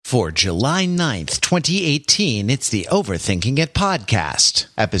For July 9th, 2018, it's the Overthinking It podcast,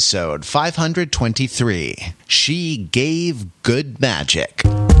 episode 523. She Gave Good Magic.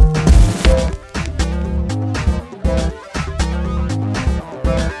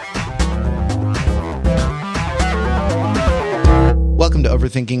 Welcome to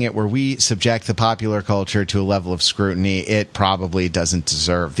Overthinking It, where we subject the popular culture to a level of scrutiny it probably doesn't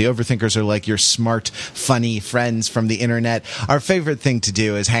deserve. The Overthinkers are like your smart, funny friends from the internet. Our favorite thing to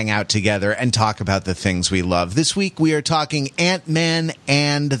do is hang out together and talk about the things we love. This week we are talking Ant-Man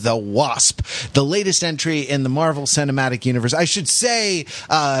and the Wasp, the latest entry in the Marvel Cinematic Universe. I should say,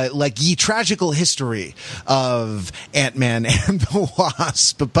 like ye tragical history of Ant-Man and the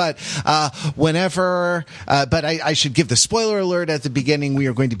Wasp. But I should give the spoiler alert at the beginning. We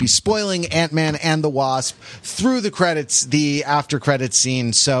are going to be spoiling Ant-Man and the Wasp through the credits, the after credits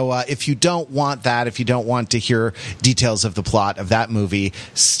scene. So if you don't want that, if you don't want to hear details of the plot of that movie,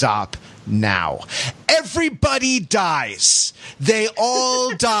 stop now. Everybody dies. They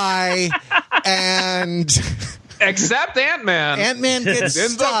all die, and except Ant-Man. Ant-Man gets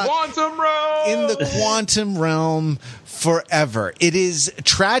in stuck the quantum realm. In the quantum realm forever. It is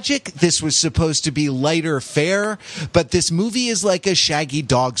tragic. This was supposed to be lighter fare, but this movie is like a Shaggy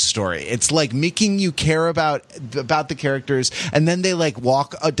Dog story. It's like making you care about the characters, and then they like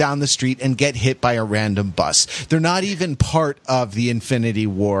walk down the street and get hit by a random bus. They're not even part of the Infinity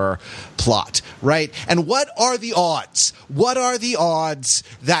War plot, right? And what are the odds? What are the odds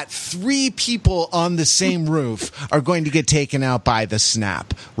that three people on the same roof are going to get taken out by the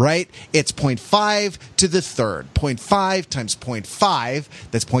snap, right? It's 0.5 to the third. 0.5 times 0.5,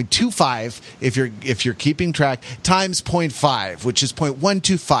 that's 0.25 if you're keeping track, times 0.5, which is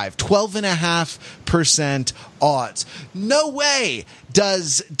 0.125, 12.5% odds. No way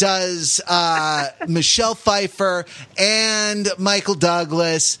does Michelle Pfeiffer and Michael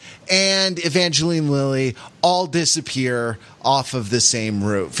Douglas and Evangeline Lilly all disappear off of the same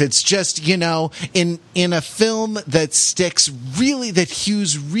roof. It's just, you know, in a film that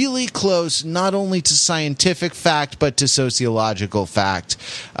hews really close not only to scientific fact but to sociological fact,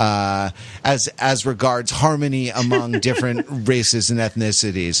 as regards harmony among different races and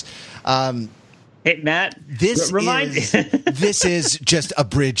ethnicities. Hey, Matt, this is just a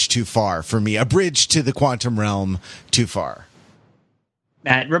bridge too far for me, a bridge to the quantum realm too far.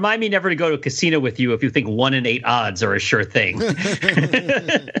 Matt, remind me never to go to a casino with you if you think 1 in 8 odds are a sure thing.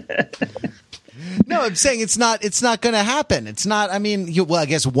 No, I'm saying it's not going to happen. It's not. I mean, I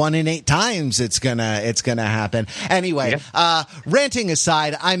guess 1 in 8 times it's gonna happen. Anyway, yeah. Ranting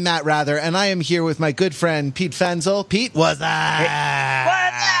aside, I'm Matt Rather, and I am here with my good friend Pete Fenzel. Pete, what's up?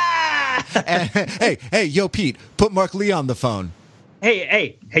 What's up? Hey, yo, Pete, put Mark Lee on the phone.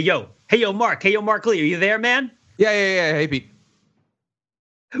 Hey, yo, Mark Lee, are you there, man? Yeah. Hey, Pete.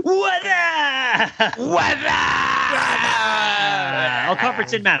 What up? I'll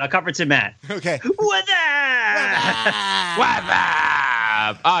conference in Matt. Okay. What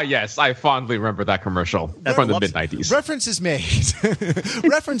up? Yes, I fondly remember that commercial from the mid-90s. References made.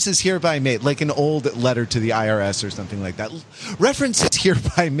 References hereby made, like an old letter to the IRS or something like that. References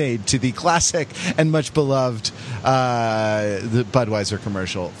hereby made to the classic and much beloved the Budweiser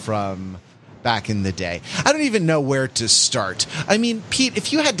commercial from back in the day. I don't even know where to start. I mean, Pete,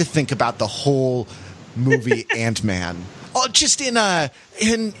 if you had to think about the whole movie Ant-Man, just in a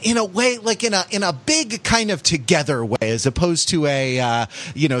way, like in a big kind of together way, as opposed to a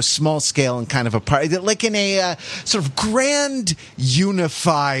small scale and kind of a part, like in a sort of grand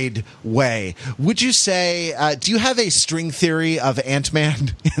unified way. Would you say? Do you have a string theory of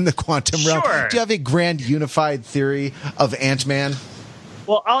Ant-Man in the quantum realm? Sure. Do you have a grand unified theory of Ant-Man?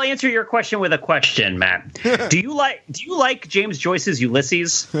 Well, I'll answer your question with a question, Matt. Do you like James Joyce's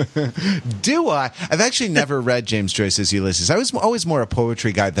Ulysses? Do I? I've actually never read James Joyce's Ulysses. I was always more a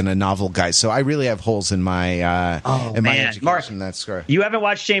poetry guy than a novel guy, so I really have holes in my my education. Mark, that's score. You haven't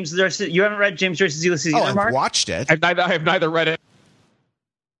watched James Joyce? You haven't read James Joyce's Ulysses either, Mark? I've watched it. I have neither read it.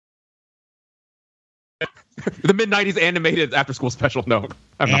 The mid-90s animated after-school special. No.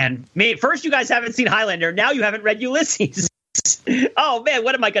 First you guys haven't seen Highlander. Now you haven't read Ulysses. Oh man,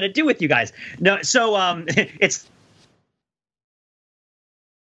 what am I going to do with you guys? No, so it's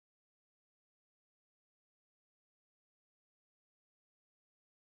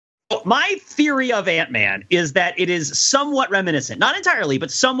my theory of Ant-Man is that it is somewhat reminiscent, not entirely, but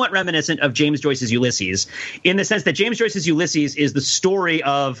somewhat reminiscent of James Joyce's Ulysses, in the sense that James Joyce's Ulysses is the story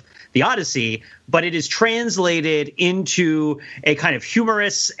of the Odyssey, but it is translated into a kind of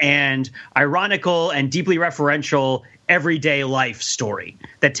humorous and ironical and deeply referential everyday life story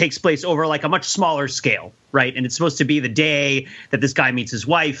that takes place over like a much smaller scale, right? And it's supposed to be the day that this guy meets his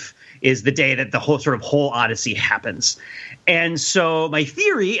wife is the day that the whole Odyssey happens. And so my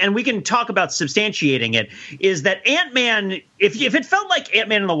theory, and we can talk about substantiating it, is that Ant-Man, if it felt like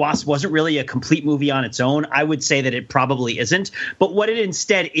Ant-Man and the Wasp wasn't really a complete movie on its own, I would say that it probably isn't. But what it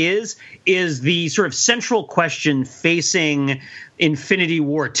instead is the sort of central question facing Infinity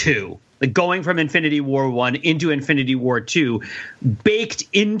War 2. Like going from Infinity War 1 into Infinity War 2, baked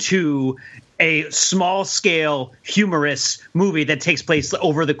into a small-scale, humorous movie that takes place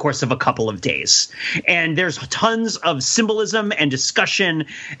over the course of a couple of days. And there's tons of symbolism and discussion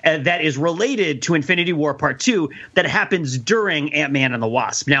that is related to Infinity War Part 2 that happens during Ant-Man and the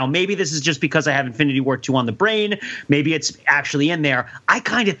Wasp. Now, maybe this is just because I have Infinity War 2 on the brain. Maybe it's actually in there. I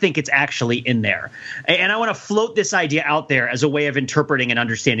kind of think it's actually in there. And I want to float this idea out there as a way of interpreting and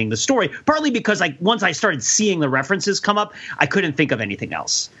understanding the story, partly because once I started seeing the references come up, I couldn't think of anything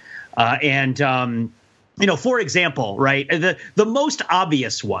else. For example, right, the most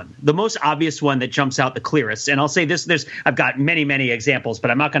obvious one that jumps out the clearest, and I'll say this, I've got many, many examples,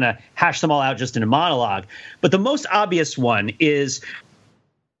 but I'm not going to hash them all out just in a monologue. But the most obvious one is,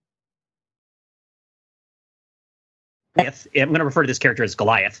 I'm going to refer to this character as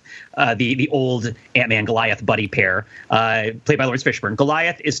Goliath, the old Ant-Man Goliath buddy pair, played by Lawrence Fishburne.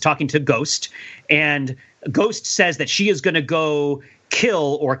 Goliath is talking to Ghost, and Ghost says that she is going to go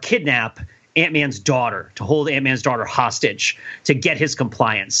kill or kidnap Ant-Man's daughter, to hold Ant-Man's daughter hostage to get his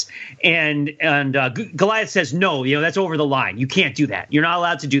compliance. And Goliath says, no, that's over the line. You can't do that. You're not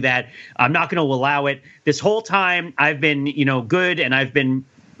allowed to do that. I'm not going to allow it. This whole time I've been, good and I've been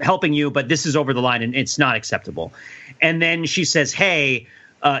helping you, but this is over the line and it's not acceptable. And then she says, hey,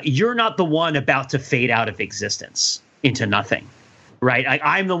 you're not the one about to fade out of existence into nothing, right?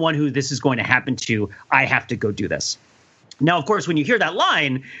 I'm the one who this is going to happen to. I have to go do this. Now, of course, when you hear that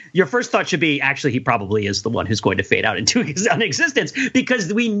line, your first thought should be, actually, he probably is the one who's going to fade out into non-existence,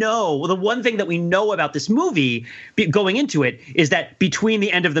 because we know, the one thing that we know about this movie going into it is that between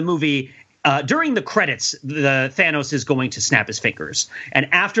the end of the movie, during the credits, the Thanos is going to snap his fingers. And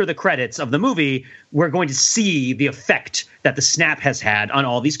after the credits of the movie, we're going to see the effect that the snap has had on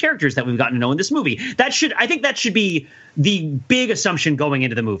all these characters that we've gotten to know in this movie. I think that should be the big assumption going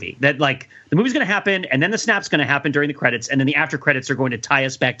into the movie, that like the movie's going to happen and then the snap's going to happen during the credits, and then the after credits are going to tie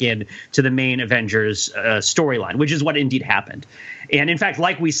us back in to the main Avengers storyline, which is what indeed happened. And in fact,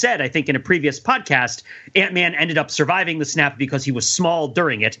 like we said, I think in a previous podcast, Ant-Man ended up surviving the snap because he was small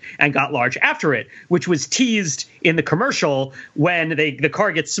during it and got large after it, which was teased in the commercial when the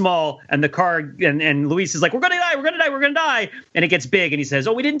car gets small and the car and Luis is like, we're going to die. And it gets big and he says,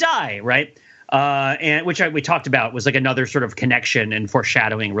 oh, we didn't die. Right. And which we talked about was like another sort of connection and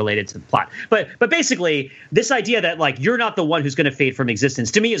foreshadowing related to the plot. But basically, this idea that like you're not the one who's going to fade from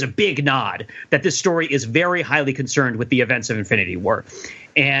existence, to me, is a big nod that this story is very highly concerned with the events of Infinity War.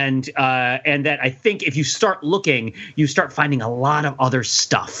 And that I think if you start looking, you start finding a lot of other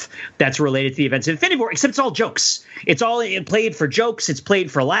stuff that's related to the events of Infinity War, except it's all jokes. It's all played for jokes. It's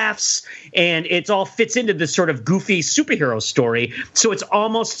played for laughs. And it all fits into this sort of goofy superhero story. So it's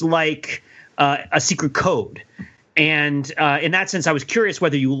almost like a secret code. And in that sense, I was curious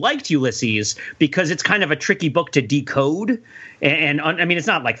whether you liked Ulysses, because it's kind of a tricky book to decode. And I mean, it's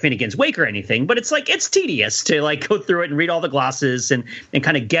not like Finnegan's Wake or anything, but it's like it's tedious to like go through it and read all the glosses and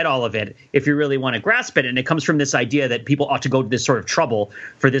kind of get all of it if you really want to grasp it. And it comes from this idea that people ought to go to this sort of trouble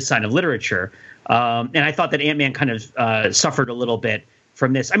for this kind of literature. And I thought that Ant-Man kind of suffered a little bit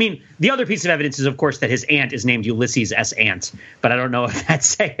from this. I mean, the other piece of evidence is, of course, that his aunt is named Ulysses S. Ant, but I don't know if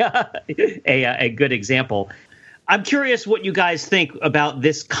that's a good example. I'm curious what you guys think about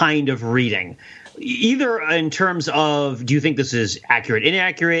this kind of reading, either in terms of, do you think this is accurate,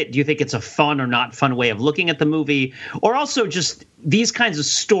 inaccurate? Do you think it's a fun or not fun way of looking at the movie? Or also just these kinds of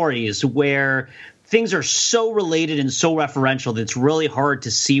stories where things are so related and so referential that it's really hard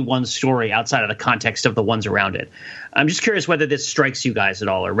to see one story outside of the context of the ones around it. I'm just curious whether this strikes you guys at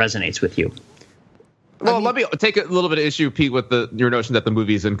all or resonates with you. Well, let me take a little bit of issue, Pete, with your notion that the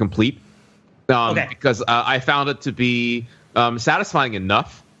movie is incomplete. Okay. Because I found it to be satisfying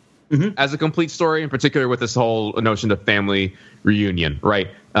enough as a complete story, in particular with this whole notion of family reunion, right?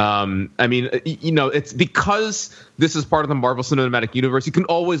 I mean, it's because this is part of the Marvel Cinematic Universe. You can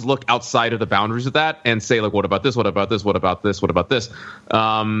always look outside of the boundaries of that and say, like, what about this? What about this? What about this? What about this?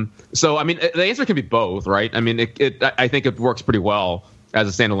 So, I mean, the answer can be both, right? I mean, I think it works pretty well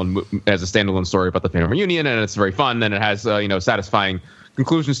as a standalone story about the family reunion, and it's very fun, and it has satisfying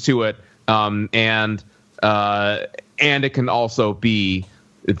conclusions to it, and it can also be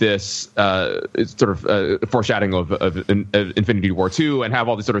this sort of foreshadowing of Infinity War 2 and have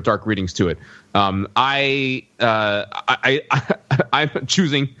all these sort of dark readings to it. I'm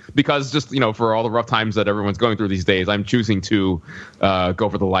choosing, because just, for all the rough times that everyone's going through these days, I'm choosing to go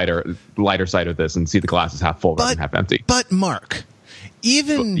for the lighter side of this and see the glass is half full rather than half empty. But Mark,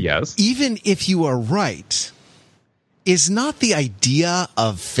 even if you are right, is not the idea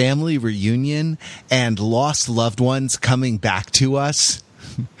of family reunion and lost loved ones coming back to us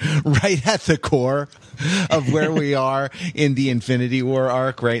right at the core of where we are in the Infinity War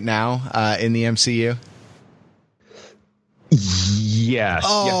arc right now in the MCU? Yes.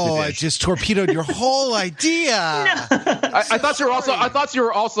 Oh, yes, I just torpedoed your whole idea. No. I thought you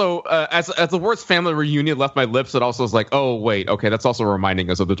were also as the words family reunion left my lips, it also was like, oh wait, okay, that's also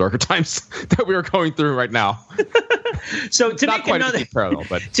reminding us of the darker times that we are going through right now. So to make another parallel,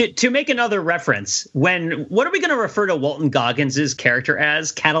 but to make another reference, what are we going to refer to Walton Goggins' character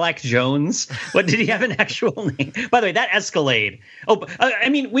as? Cadillac Jones? What, did he have an actual name? By the way, that Escalade. Oh, I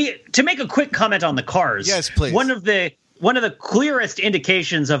mean, to make a quick comment on the cars. Yes, please. One of the clearest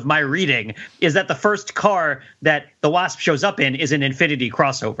indications of my reading is that the first car that the Wasp shows up in is an Infinity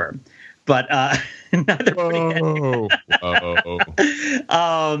crossover. But neither.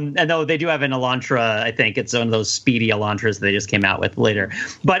 And though they do have an Elantra, I think it's one of those speedy Elantras they just came out with later.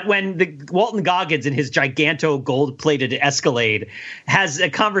 But when the Walton Goggins in his giganto gold-plated Escalade has a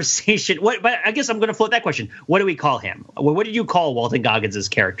conversation, but I guess I'm going to float that question. What do we call him? What did you call Walton Goggins'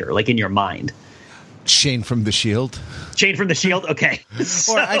 character, like in your mind? Shane from the Shield. Shane from the Shield. Okay.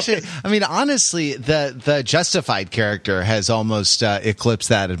 Or actually, I mean, honestly, the Justified character has almost eclipsed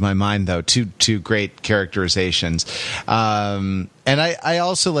that in my mind, though. Two great characterizations. And I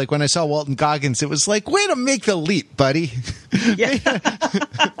also, like, when I saw Walton Goggins, it was like, way to make the leap, buddy. Yeah.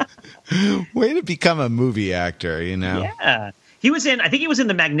 Way to become a movie actor, Yeah. I think he was in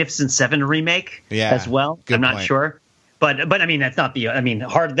the Magnificent Seven remake as well. I'm not sure. But I mean, that's not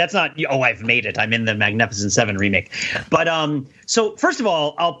that's not, I've made it, I'm in the Magnificent Seven remake. But so first of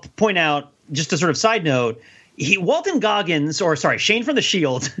all, I'll point out, just a sort of side note, Shane from the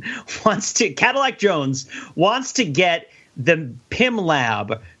Shield Cadillac Jones wants to get the Pym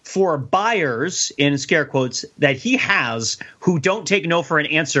lab for buyers, in scare quotes, that he has who don't take no for an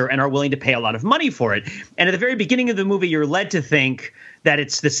answer and are willing to pay a lot of money for it. And at the very beginning of the movie, you're led to think that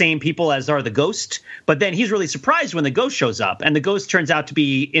it's the same people as are the Ghost, but then he's really surprised when the Ghost shows up, and the Ghost turns out to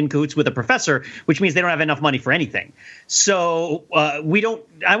be in cahoots with a professor, which means they don't have enough money for anything. So I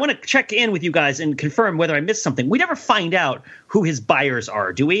want to check in with you guys and confirm whether I missed something. We never find out who his buyers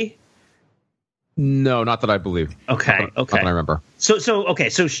are, do we? No, not that I believe. Okay. Not that I remember. So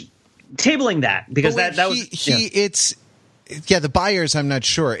tabling that, because that was the buyers, I'm not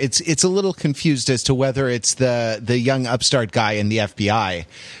sure. It's a little confused as to whether it's the young upstart guy in the FBI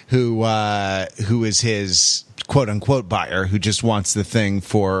who is his quote unquote buyer, who just wants the thing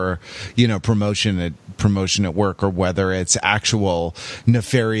for, promotion at work, or whether it's actual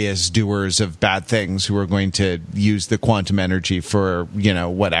nefarious doers of bad things who are going to use the quantum energy for,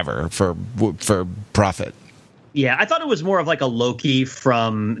 whatever, for profit. Yeah, I thought it was more of like a Loki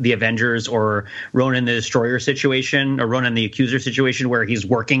from the Avengers or Ronan the Destroyer situation, or Ronan the Accuser situation, where he's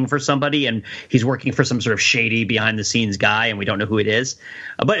working for somebody and he's working for some sort of shady behind the scenes guy and we don't know who it is.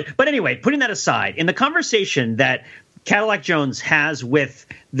 But anyway, putting that aside, in the conversation that Cadillac Jones has with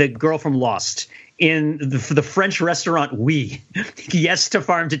the girl from Lost in the French restaurant, yes to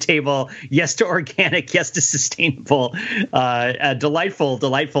farm to table, yes to organic, yes to sustainable, a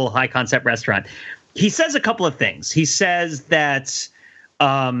delightful high concept restaurant. He says a couple of things. He says that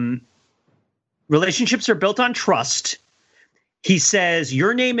relationships are built on trust. He says,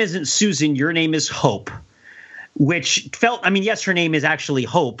 your name isn't Susan, your name is Hope, which felt, yes, her name is actually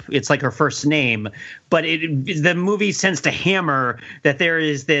Hope. It's like her first name. But the movie tends to hammer that there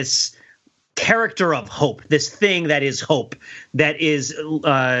is this character of Hope, this thing that is Hope, that is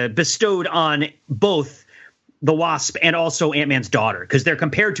bestowed on both the Wasp and also Ant-Man's daughter, because they're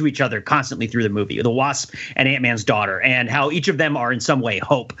compared to each other constantly through the movie, the Wasp and Ant-Man's daughter, and how each of them are in some way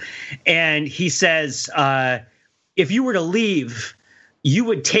Hope. And he says, if you were to leave, you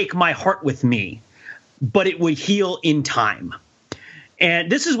would take my heart with me, but it would heal in time.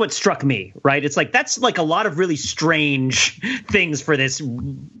 And this is what struck me, right? It's like, that's like a lot of really strange things for this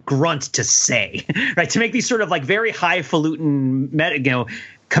grunt to say, right? To make these sort of like very highfalutin,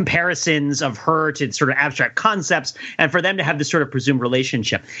 comparisons of her to sort of abstract concepts, and for them to have this sort of presumed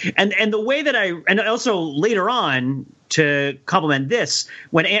relationship. And the way that and also later on, to complement this,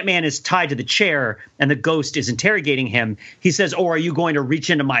 when Ant-Man is tied to the chair and the Ghost is interrogating him, he says, are you going to reach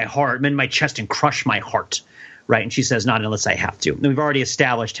into my heart, in my chest, and crush my heart? right? And she says, not unless I have to. And we've already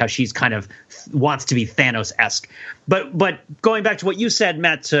established how she's kind of wants to be Thanos-esque. But going back to what you said,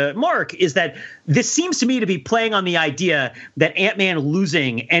 Matt, to Mark, is that this seems to me to be playing on the idea that Ant-Man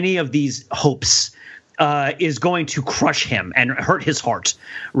losing any of these hopes is going to crush him and hurt his heart,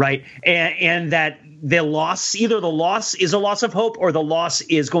 right? And that either the loss is a loss of hope or the loss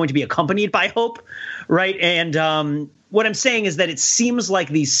is going to be accompanied by hope, right? And what I'm saying is that it seems like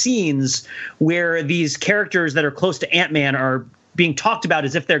these scenes where these characters that are close to Ant-Man are being talked about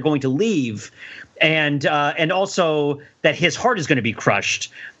as if they're going to leave, and also that his heart is going to be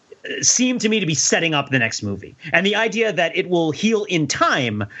crushed, seem to me to be setting up the next movie. And the idea that it will heal in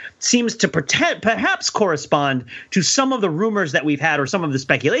time seems to perhaps correspond to some of the rumors that we've had, or some of the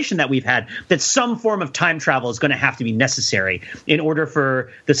speculation that we've had, that some form of time travel is going to have to be necessary in order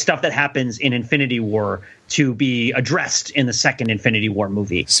for the stuff that happens in Infinity War to be addressed in the second Infinity War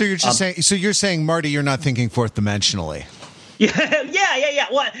movie. So you're just saying, Marty, you're not thinking fourth dimensionally. Yeah.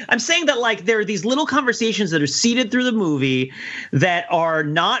 Well, I'm saying that, like, there are these little conversations that are seeded through the movie that are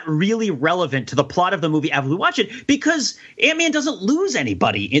not really relevant to the plot of the movie after we watch it, because Ant-Man doesn't lose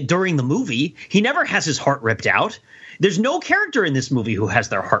anybody during the movie. He never has his heart ripped out. There's no character in this movie who has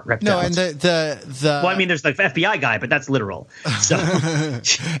their heart ripped out. No, and the well, I mean, there's the FBI guy, but that's literal. So.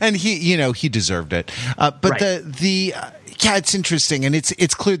 And he deserved it. But right. Yeah, it's interesting, and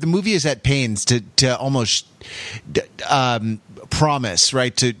it's clear the movie is at pains to almost promise,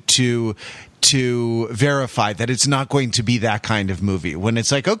 right, to verify that it's not going to be that kind of movie. When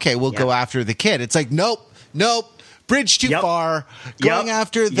it's like, okay, we'll go after the kid. It's like, nope, bridge too far. Going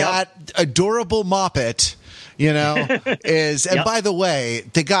after that adorable moppet. Is, and by the way,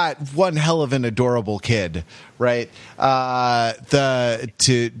 they got one hell of an adorable kid, right? To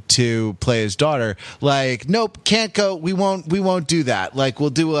play his daughter. Like, nope, can't go. We won't do that. Like,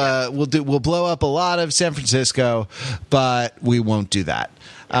 we'll blow up a lot of San Francisco, but we won't do that.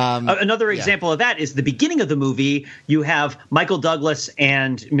 Another example of that is the beginning of the movie. You have Michael Douglas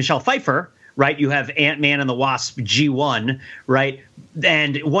and Michelle Pfeiffer, right? You have Ant-Man and the Wasp G1, right?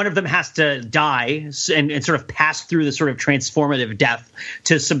 And one of them has to die and sort of pass through the sort of transformative death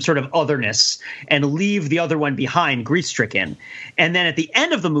to some sort of otherness and leave the other one behind, grief-stricken. And then at the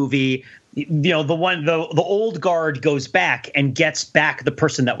end of the movie, the old guard goes back and gets back the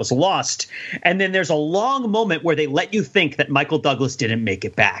person that was lost. And then there's a long moment where they let you think that Michael Douglas didn't make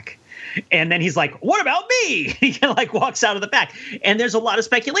it back. And then he's like, what about me? He kind of like walks out of the back. And there's a lot of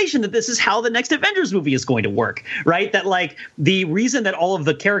speculation that this is how the next Avengers movie is going to work, right? That, like, the reason that all of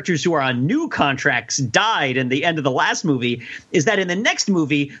the characters who are on new contracts died in the end of the last movie is that in the next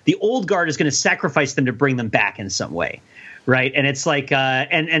movie, the old guard is going to sacrifice them to bring them back in some way. Right. And it's like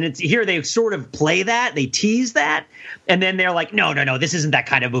and it's here they sort of play that, they tease that. And then they're like, no, this isn't that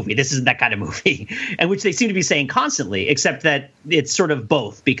kind of movie. This isn't that kind of movie. And which they seem to be saying constantly, except that it's sort of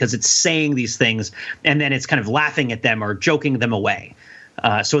both, because it's saying these things and then it's kind of laughing at them or joking them away.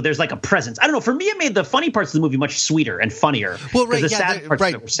 So there's like a presence. I don't know. For me, it made the funny parts of the movie much sweeter and funnier. Well, right, the sad parts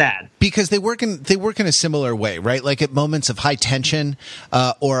of it were sad because they work in a similar way, right? Like at moments of high tension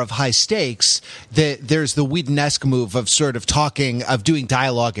or of high stakes, there's the Whedon-esque move of sort of doing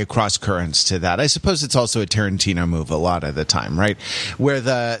dialogue across currents to that. I suppose it's also a Tarantino move a lot of the time, right? Where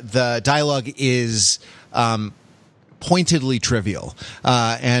the dialogue is pointedly trivial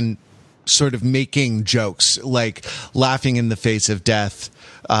and sort of making jokes, like laughing in the face of death,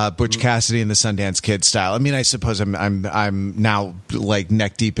 Butch Cassidy and the Sundance Kid style. I mean, I suppose I'm now like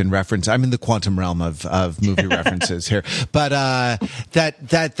neck deep in reference. I'm in the quantum realm of movie references here, but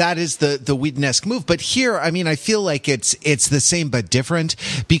that is the Whedon-esque move. But here, I mean, I feel like it's the same but different,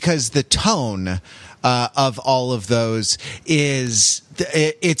 because the tone of all of those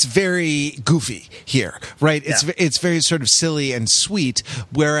it's very goofy here, right? It's very sort of silly and sweet,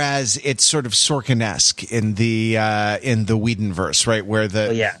 whereas it's sort of Sorkin-esque in the Whedonverse, right? Where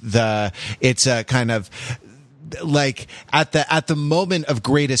it's a kind of like at the moment of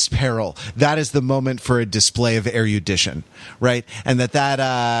greatest peril, that is the moment for a display of erudition, right? And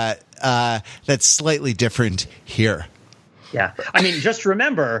that's slightly different here. Yeah, I mean, just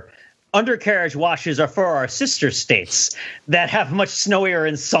remember, undercarriage washes are for our sister states that have much snowier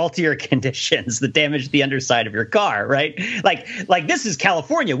and saltier conditions that damage the underside of your car, right? Like this is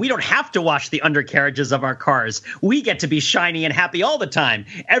California. We don't have to wash the undercarriages of our cars. We get to be shiny and happy all the time.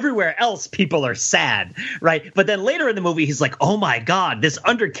 Everywhere else, people are sad, right? But then later in the movie, he's like, oh my God, this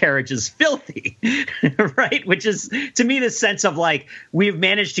undercarriage is filthy, right? Which is, to me, this sense of like, we've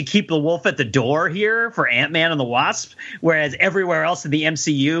managed to keep the wolf at the door here for Ant-Man and the Wasp, whereas everywhere else in the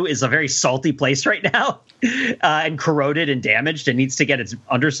MCU is a very very salty place right now, and corroded and damaged, and needs to get its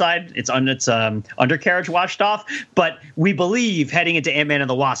underside, its undercarriage washed off. But we believe heading into Ant-Man and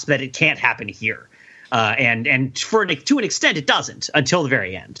the Wasp that it can't happen here, and to an extent it doesn't until the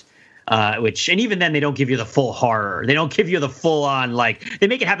very end. And even then they don't give you the full horror. They don't give you the full on, like, they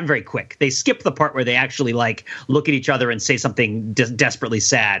make it happen very quick. They skip the part where they actually like look at each other and say something desperately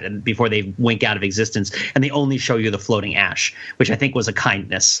sad and before they wink out of existence. And they only show you the floating ash, which I think was a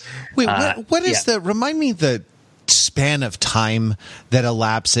kindness. Wait, what is remind me the span of time that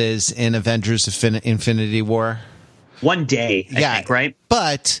elapses in Avengers Infinity War? 1 day, I think, right?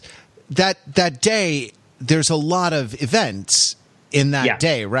 But that day, there's a lot of events in that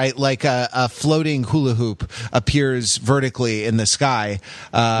day, right? Like a floating hula hoop appears vertically in the sky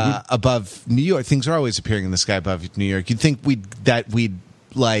above New York. Things are always appearing in the sky above New York. You'd think we'd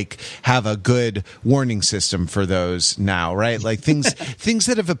like have a good warning system for those now, right? Like things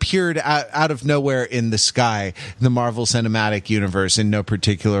that have appeared out of nowhere in the sky in the Marvel Cinematic Universe in no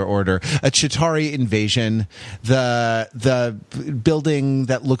particular order. A Chitauri invasion, the building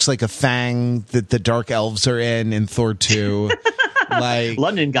that looks like a fang that the Dark Elves are in Thor 2. Like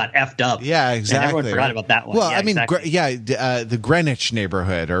London got effed up. Yeah, exactly. And everyone forgot about that one. Well, yeah, I mean, exactly. The Greenwich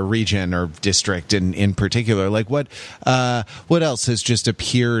neighborhood or region or district in particular. Like what else has just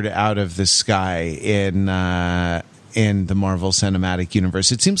appeared out of the sky in the Marvel Cinematic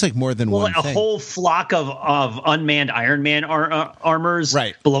Universe? It seems like more than one thing. A whole flock of unmanned Iron Man armors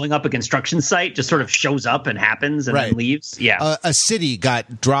blowing up a construction site just sort of shows up and happens and then leaves. Yeah. A city got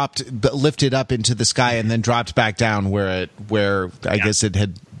lifted up into the sky and then dropped back down where I guess it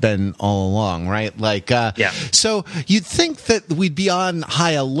had been all along, right? Like, so you'd think that we'd be on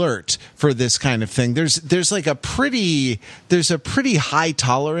high alert for this kind of thing. There's a pretty high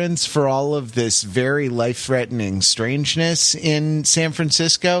tolerance for all of this very life-threatening strangeness in San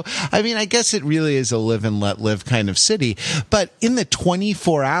Francisco. I mean, I guess it really is a live and let live kind of city, but in the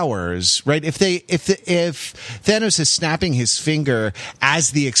 24 hours, right? If Thanos is snapping his finger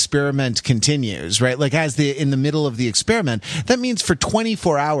as the experiment continues, right? Like in the middle of the experiment, that means for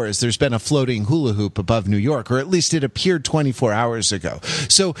 24 hours there's been a floating hula hoop above New York, or at least it appeared 24 hours ago.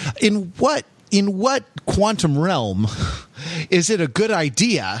 So in what quantum realm is it a good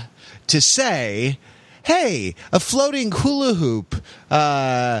idea to say, hey, a floating hula hoop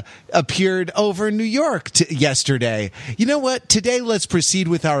appeared over New York yesterday. You know what? Today, let's proceed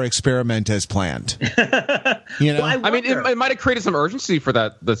with our experiment as planned. You know, well, I mean, it might have created some urgency for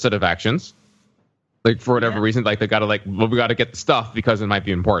that set of actions. Like, for whatever reason, like, they got to, we got to get the stuff because it might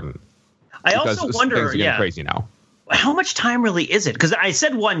be important. I also wonder, things are getting crazy now. How much time really is it? Because I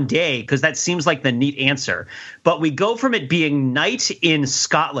said 1 day because that seems like the neat answer. But we go from it being night in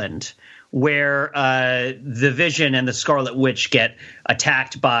Scotland, where the Vision and the Scarlet Witch get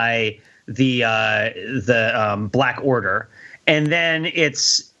attacked by the Black Order, and then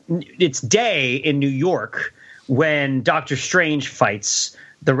it's day in New York when Doctor Strange fights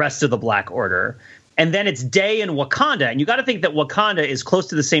the rest of the Black Order. And then it's day in Wakanda. And you got to think that Wakanda is close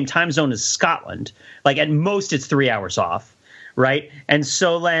to the same time zone as Scotland. Like, at most, it's 3 hours off, right? And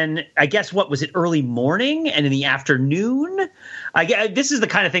so then, I guess, what was it, early morning and in the afternoon? This is the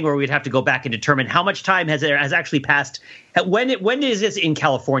kind of thing where we'd have to go back and determine how much time has actually passed. When is this in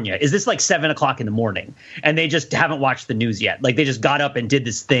California? Is this like 7 o'clock in the morning, and they just haven't watched the news yet? Like, they just got up and did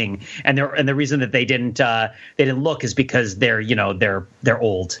this thing, and the reason that they didn't look is because they're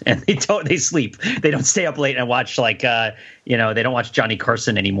old and they sleep. They don't stay up late and watch they don't watch Johnny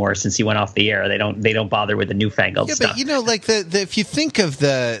Carson anymore since he went off the air. They don't bother with the newfangled stuff. But like if you think of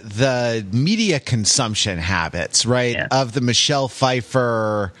the media consumption habits, right, of the Michelle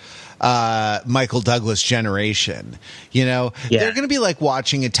Pfeiffer, Michael Douglas generation, they're going to be like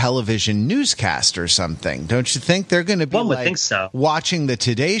watching a television newscast or something, don't you think? They're going to be think so. Watching the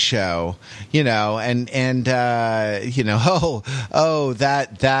Today Show, that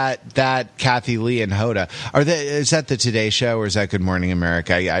Kathy Lee and Hoda is that the Today Show or is that Good Morning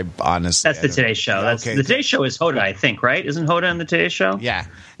America? I honestly, that's the Today Show. Okay. The Today Show is Hoda, I think, right? Isn't Hoda on the Today Show? Yeah,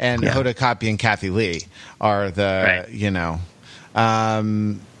 and Hoda Kotb and Kathy Lee are the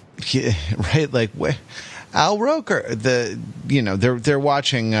right, like Al Roker, they're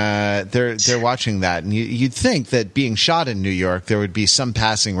watching they're watching that, and you'd think that being shot in New York there would be some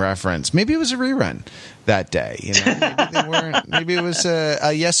passing reference. Maybe it was a rerun that day. Maybe they weren't. Maybe it was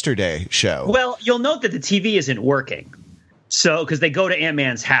a yesterday show. Well, you'll note that the TV isn't working. So, because they go to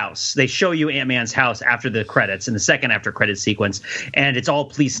Ant-Man's house, they show you Ant-Man's house after the credits in the second after credit sequence, and it's all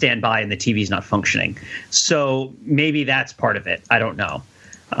please stand by, and the TV's not functioning. So maybe that's part of it. I don't know.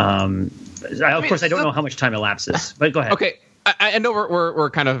 Of course, I don't know how much time elapses, but go ahead. Okay, I know we're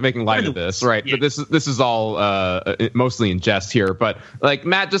kind of making light of this, right? Yeah. But this is all mostly in jest here. But like,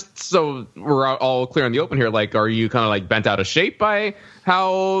 Matt, just so we're all clear in the open here, like, are you kind of like bent out of shape by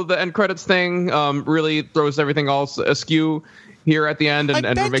how the end credits thing really throws everything all askew here at the end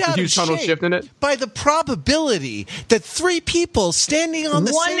and makes a huge tonal shift in it? By the probability that 3 people standing on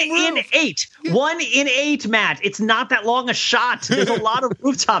the same roof. 1 in 8, Matt. It's not that long a shot. There's a lot of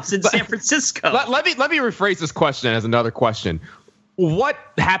rooftops in San Francisco. Let me rephrase this question as another question. What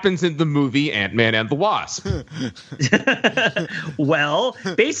happens in the movie Ant-Man and the Wasp? Well,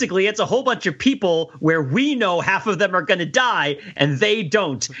 basically, it's a whole bunch of people where we know half of them are going to die and they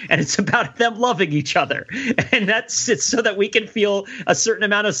don't. And it's about them loving each other. And it's so that we can feel a certain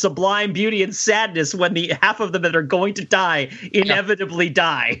amount of sublime beauty and sadness when the half of them that are going to die inevitably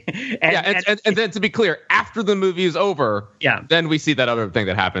die. And then to be clear, after the movie is over, then we see that other thing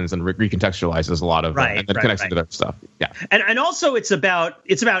that happens and recontextualizes a lot of and then connects to that stuff. Yeah. And also it's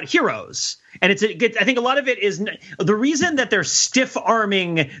about heroes. And I think a lot of it is the reason that they're stiff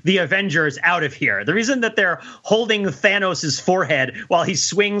arming the Avengers out of here. The reason that they're holding Thanos' forehead while he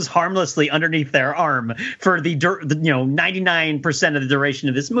swings harmlessly underneath their arm for the 99% of the duration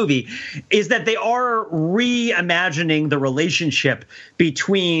of this movie is that they are reimagining the relationship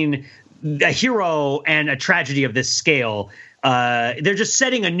between a hero and a tragedy of this scale. They're just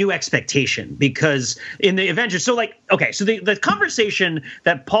setting a new expectation because in the Avengers, so the conversation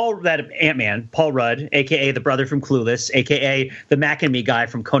that Ant-Man, Paul Rudd, aka the brother from Clueless, aka the Mac and Me guy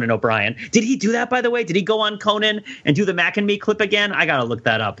from Conan O'Brien, did he do that, by the way? Did he go on Conan and do the Mac and Me clip again? I gotta look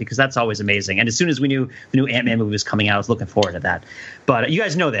that up because that's always amazing. And as soon as we knew the new Ant-Man movie was coming out, I was looking forward to that. But you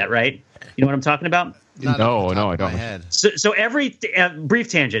guys know that, right? You know what I'm talking about? No, I don't. So every brief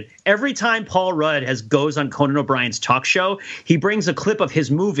tangent. Every time Paul Rudd goes on Conan O'Brien's talk show, he brings a clip of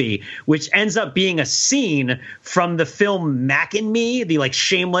his movie, which ends up being a scene from the film Mac and Me, the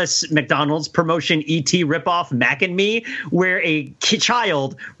shameless McDonald's promotion E.T. ripoff Mac and Me, where a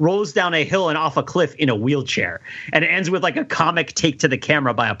child rolls down a hill and off a cliff in a wheelchair, and it ends with a comic take to the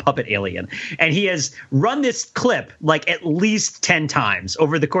camera by a puppet alien. And he has run this clip at least 10 times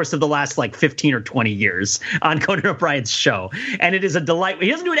over the course of the last 15 or 20 years on Conan O'Brien's show. And it is a delight. He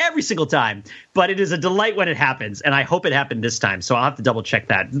doesn't do it every single time, but it is a delight when it happens. And I hope it happened this time. So I'll have to double check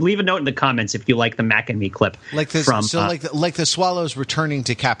that. Leave a note in the comments if you like the Mac and Me clip. Like the Swallows returning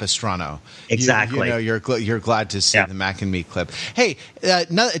to Capistrano. Exactly. You're glad to see the Mac and Me clip. Hey,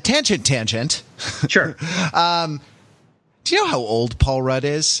 tangent. Sure. Do you know how old Paul Rudd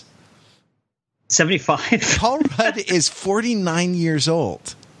is? 75. Paul Rudd is 49 years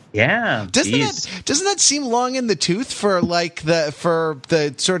old. Yeah, doesn't that seem long in the tooth for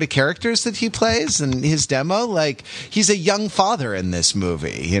the sort of characters that he plays in his demo? He's a young father in this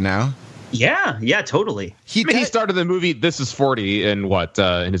movie, Yeah, totally. He started the movie This Is 40 in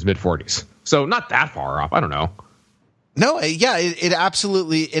in his mid 40s, so not that far off. I don't know. No, it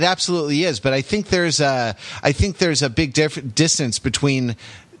absolutely is. But I think there's a big distance between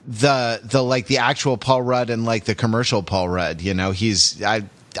the actual Paul Rudd and the commercial Paul Rudd.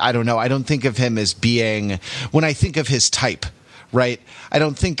 I don't know. I don't think of him as being, when I think of his type, right? I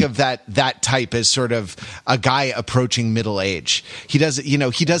don't think of that type as sort of a guy approaching middle age. He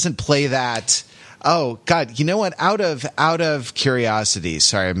doesn't play that. Oh God, you know what? Out of curiosity,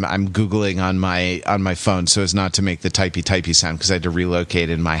 sorry, I'm Googling on my phone so as not to make the typey sound because I had to relocate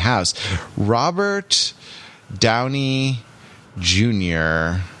in my house. Robert Downey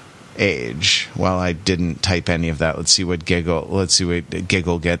Jr. age. Well, I didn't type any of that. Let's see what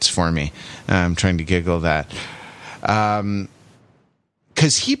Giggle gets for me. I'm trying to Giggle that.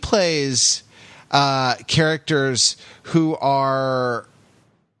 Because he plays characters who are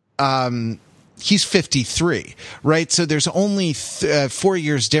he's 53, right? So there's only 4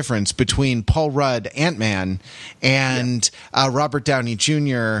 years difference between Paul Rudd, Ant-Man, and Robert Downey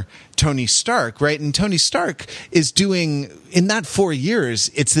Jr., Tony Stark, right? And Tony Stark is doing, in that 4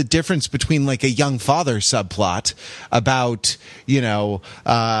 years, it's the difference between a young father subplot about,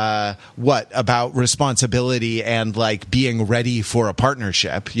 about responsibility and being ready for a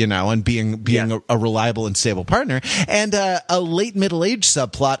partnership, and being a reliable and stable partner, and a late middle-age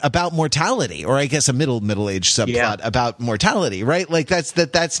subplot about mortality, or I guess a middle-age subplot about mortality, right?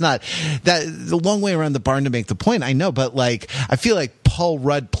 That's not that the long way around the barn to make the point. I know, but I feel like Paul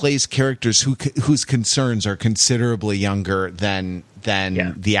Rudd plays characters whose concerns are considerably younger than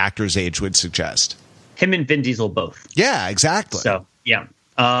the actor's age would suggest. Him and Vin Diesel both. Yeah, exactly. So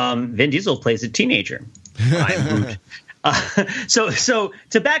Vin Diesel plays a teenager. So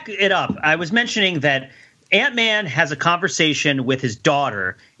to back it up, I was mentioning that Ant-Man has a conversation with his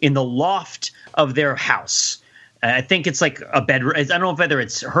daughter in the loft of their house. I think it's like a bedroom. I don't know whether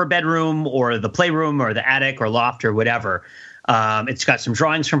it's her bedroom or the playroom or the attic or loft or whatever. It's got some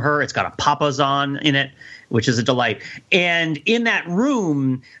drawings from her. It's got a Papazon in it, which is a delight. And in that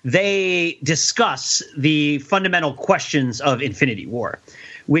room, they discuss the fundamental questions of Infinity War,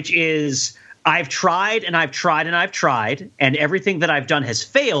 which is, I've tried and I've tried and I've tried, and everything that I've done has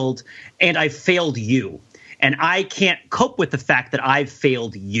failed, and I've failed you. And I can't cope with the fact that I've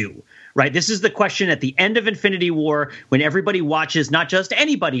failed you. Right. This is the question at the end of Infinity War, when everybody watches not just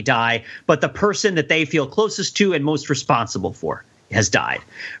anybody die, but the person that they feel closest to and most responsible for has died.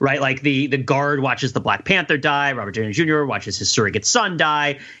 Right. Like the guard watches the Black Panther die. Robert Downey Jr. watches his surrogate son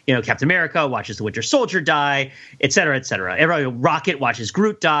die. Captain America watches the Winter Soldier die, et cetera, et cetera. Rocket watches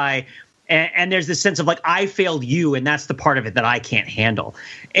Groot die. And there's this sense of like, I failed you. And that's the part of it that I can't handle.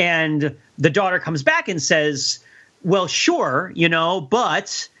 And the daughter comes back and says, well, sure,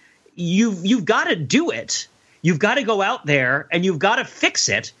 but you've got to do it. You've got to go out there and you've got to fix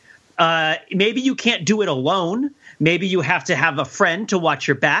it. Maybe you can't do it alone. Maybe you have to have a friend to watch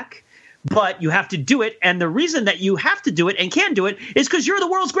your back, but you have to do it. And the reason that you have to do it and can do it is because you're the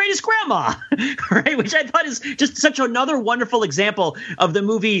world's greatest grandma, right? Which I thought is just such another wonderful example of the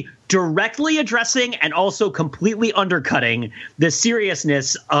movie directly addressing and also completely undercutting the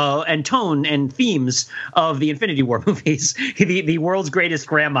seriousness and tone and themes of the Infinity War movies. The world's greatest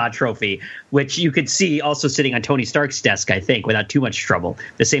grandma trophy, which you could see also sitting on Tony Stark's desk, I think, without too much trouble.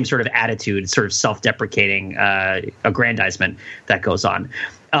 The same sort of attitude, sort of self-deprecating aggrandizement that goes on.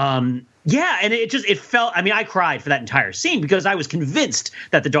 Yeah, and it felt, I cried for that entire scene because I was convinced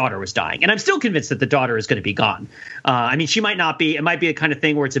that the daughter was dying. And I'm still convinced that the daughter is going to be gone. She might not be. It might be a kind of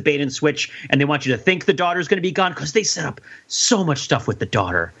thing where it's a bait and switch and they want you to think the daughter's going to be gone because they set up so much stuff with the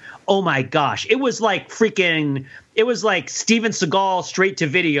daughter. Oh, my gosh. It was like Steven Seagal straight to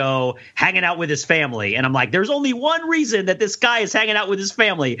video hanging out with his family. And I'm like, there's only one reason that this guy is hanging out with his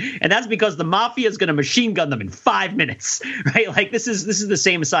family. And that's because the mafia is going to machine gun them in 5 minutes. Right. Like this is the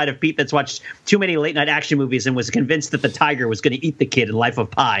same side of Pete that's watched too many late night action movies and was convinced that the tiger was going to eat the kid in Life of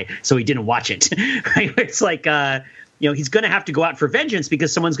Pi. So he didn't watch it. Right. It's like, he's going to have to go out for vengeance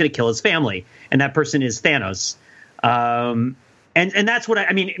because someone's going to kill his family. And that person is Thanos. And that's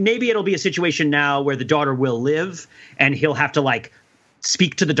what maybe it'll be a situation now where the daughter will live and he'll have to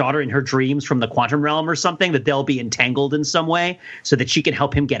speak to the daughter in her dreams from the quantum realm or something, that they'll be entangled in some way so that she can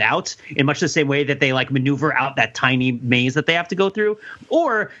help him get out in much the same way that they maneuver out that tiny maze that they have to go through.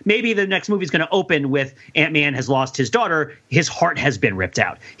 Or maybe the next movie is going to open with Ant-Man has lost his daughter. His heart has been ripped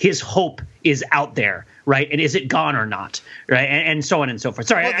out. His hope is out there. Right. And is it gone or not? Right. And so on and so forth.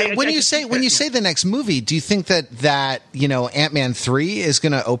 Sorry. Well, when you say the next movie, do you think that Ant-Man 3 is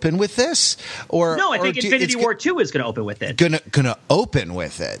going to open with this? No, I think Infinity War 2 is going to open with it. Going to open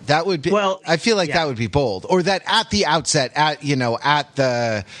with it. That would be. Well, I feel like that would be bold. Or that at the outset, at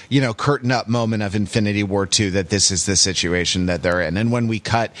the curtain up moment of Infinity War 2, that this is the situation that they're in. And when we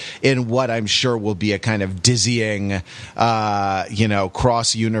cut in what I'm sure will be a kind of dizzying,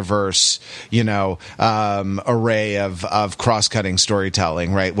 cross universe, array of cross-cutting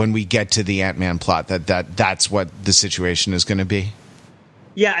storytelling, right? When we get to the Ant-Man plot, that's what the situation is going to be.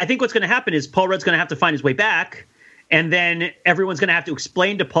 Yeah, I think what's going to happen is Paul Rudd's going to have to find his way back, and then everyone's going to have to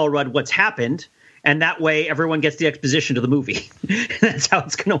explain to Paul Rudd what's happened, and that way everyone gets the exposition to the movie. That's how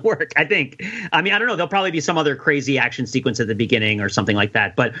it's going to work, I think. I don't know. There'll probably be some other crazy action sequence at the beginning or something like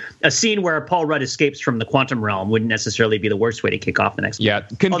that. But a scene where Paul Rudd escapes from the quantum realm wouldn't necessarily be the worst way to kick off the next movie. Yeah,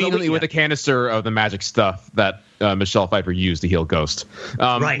 conveniently with a canister of the magic stuff that Michelle Pfeiffer used to heal Ghost.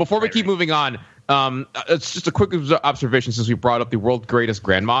 Before we keep moving on, it's just a quick observation since we brought up the world's greatest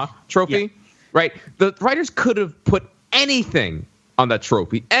grandma trophy. Yeah. Right? The writers could have put anything on that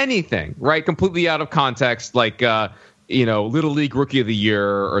trophy, anything, right? Completely out of context, like Little League Rookie of the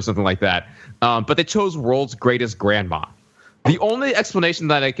Year or something like that. But they chose world's greatest grandma. The only explanation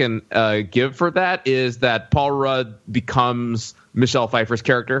that I can give for that is that Paul Rudd becomes Michelle Pfeiffer's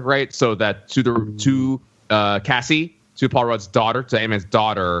character, right? So that to Cassie, to Paul Rudd's daughter, to Ant-Man's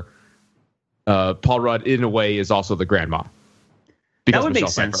daughter, Paul Rudd in a way is also the grandma. That would make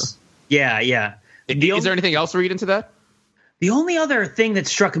sense. Yeah. Is there anything else to read into that? The only other thing that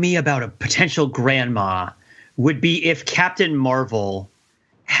struck me about a potential grandma would be if Captain Marvel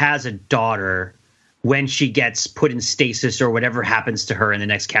has a daughter when she gets put in stasis or whatever happens to her in the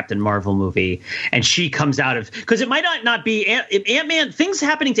next Captain Marvel movie, and she comes out of, because it might not be Ant-Man. Things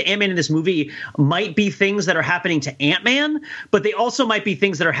happening to Ant-Man in this movie might be things that are happening to Ant-Man, but they also might be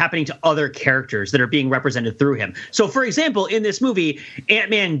things that are happening to other characters that are being represented through him. So, for example, in this movie,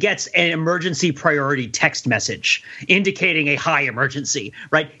 Ant-Man gets an emergency priority text message indicating a high emergency,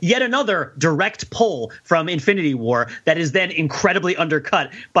 right? Yet another direct pull from Infinity War that is then incredibly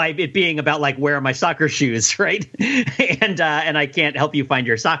undercut by it being about, like, where are my soccer shoes, right? and I can't help you find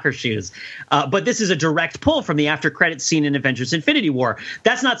your soccer shoes. But this is a direct pull from the after credits scene in Avengers Infinity War.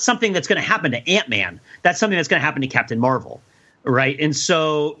 That's not something that's going to happen to Ant-Man. That's something that's going to happen to Captain Marvel. Right. And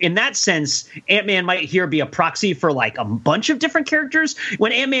so in that sense, Ant-Man might here be a proxy for like a bunch of different characters.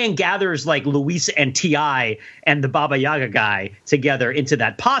 When Ant-Man gathers like Luis and T.I. and the Baba Yaga guy together into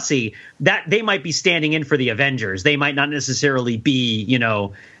that posse, that they might be standing in for the Avengers. They might not necessarily be, you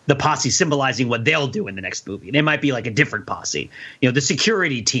know, the posse symbolizing what they'll do in the next movie. They might be like a different posse. You know, the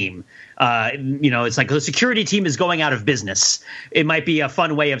security team. It's like the security team is going out of business. It might be a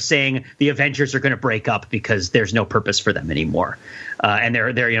fun way of saying the Avengers are going to break up because there's no purpose for them anymore. And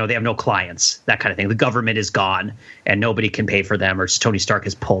they're they have no clients, that kind of thing. The government is gone and nobody can pay for them, or Tony Stark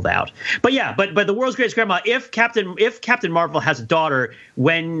has pulled out. But yeah, but the world's greatest grandma, if Captain Marvel has a daughter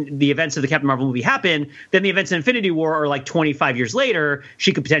when the events of the Captain Marvel movie happen, then the events in Infinity War are like 25 years later,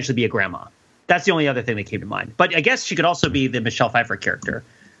 she could potentially be a grandma. That's the only other thing that came to mind. But I guess she could also be the Michelle Pfeiffer character.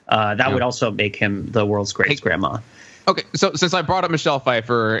 That would also make him the world's greatest grandma. Okay, so since I brought up Michelle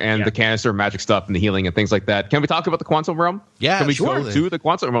Pfeiffer and the canister magic stuff and the healing and things like that, can we talk about the quantum realm? Yeah, can we go to the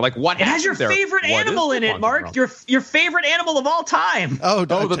quantum realm? Like, what? It has your favorite animal in it, Mark. Your favorite animal of all time.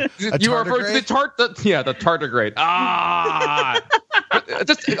 You are referring to the tardigrade.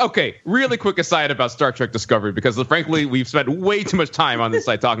 Okay. Really quick aside about Star Trek Discovery, because frankly we've spent way too much time on this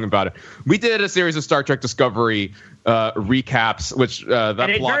site talking about it. We did a series of Star Trek Discovery recaps, which that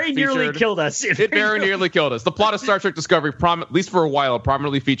and it plot very nearly killed us. It very nearly killed us. The plot of Star Trek Discovery, at least for a while,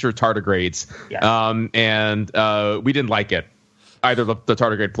 prominently featured tardigrades, and we didn't like it, either the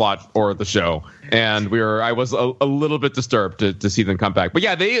tardigrade plot or the show, and I was a little bit disturbed to see them come back. But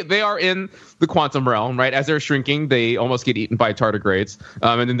yeah, they are in the quantum realm, right? As they're shrinking, they almost get eaten by tardigrades,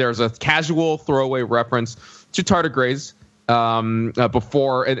 and then there's a casual throwaway reference to tardigrades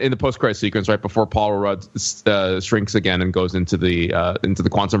before in the post-credit sequence, right before Paul Rudd shrinks again and goes into the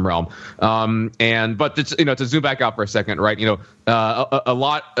quantum realm. But to zoom back out for a second, right?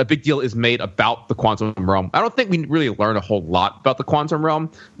 A big deal is made about the quantum realm. I don't think we really learn a whole lot about the quantum realm.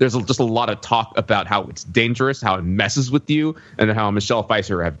 There's just a lot of talk about how it's dangerous, how it messes with you, and how Michelle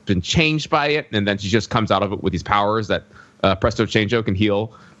Pfeiffer have been changed by it, and then she just comes out of it with these powers that Presto Chango can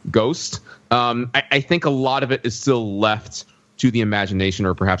heal Ghost. I think a lot of it is still left to the imagination,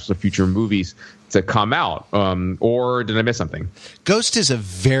 or perhaps the future movies to come out. Or did I miss something? Ghost is a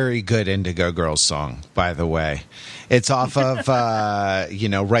very good Indigo Girls song, by the way. It's off of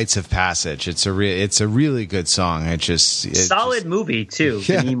Rites of Passage. It's a really good song. Solid movie too.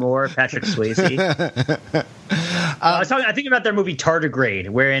 Yeah. Demi Moore, Patrick Swayze. I think about their movie Tardigrade,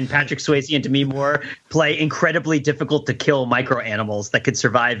 wherein Patrick Swayze and Demi Moore play incredibly difficult to kill micro animals that could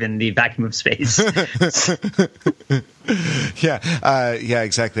survive in the vacuum of space. Yeah,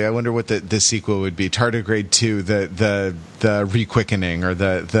 exactly. I wonder what the sequel would be. Tardigrade 2, the requickening, or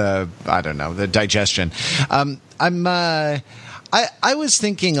the I don't know, the digestion. I was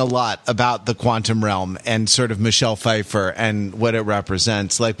thinking a lot about the quantum realm and sort of Michelle Pfeiffer and what it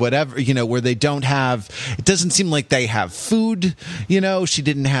represents. Like, whatever, where they don't have, it doesn't seem like they have food, she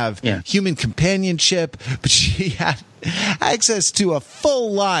didn't have human companionship, but she had access to a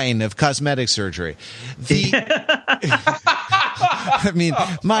full line of cosmetic surgery. I mean,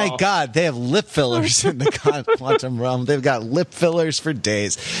 my God, they have lip fillers in the quantum realm. They've got lip fillers for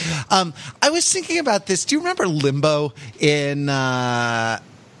days. I was thinking about this. Do you remember Limbo in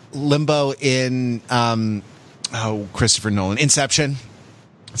Christopher Nolan, Inception?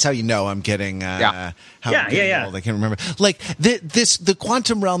 That's how you know I'm getting old. I can't remember. Like the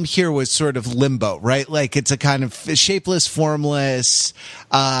quantum realm here was sort of limbo, right? Like it's a kind of shapeless, formless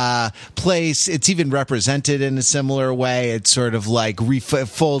place. It's even represented in a similar way. It's sort of like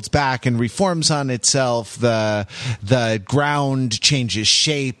folds back and reforms on itself. The ground changes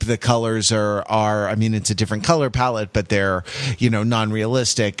shape. The colors are. I mean, it's a different color palette, but they're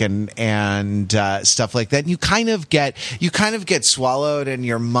non-realistic and stuff like that. And you kind of get swallowed, and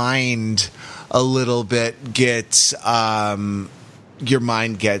your mind a little bit gets your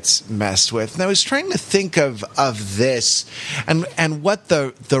mind gets messed with. And I was trying to think of this and what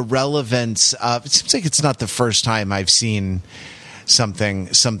the relevance of. It seems like it's not the first time I've seen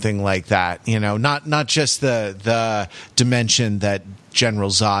something like that. Not just the dimension that General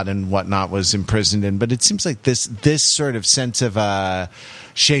Zod and whatnot was imprisoned in, but it seems like this sort of sense of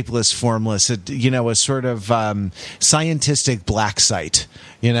shapeless, formless, a sort of scientific black site,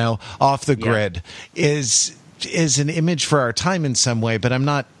 off the grid is an image for our time in some way, but I'm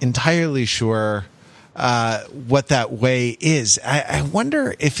not entirely sure what that way is. I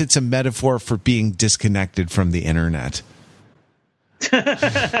wonder if it's a metaphor for being disconnected from the internet.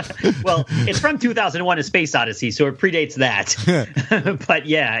 Well, it's from 2001: A Space Odyssey, so it predates that. But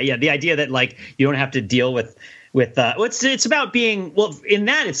yeah, the idea that like you don't have to deal with it's about being, well, in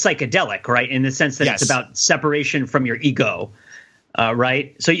that it's psychedelic, right? In the sense that It's about separation from your ego.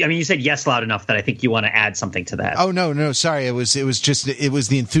 Right. So, I mean, you said yes loud enough that I think you want to add something to that. Oh, no. Sorry. It was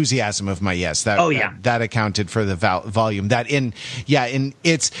the enthusiasm of my yes. That accounted for the volume but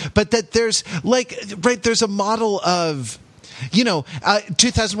that there's there's a model of,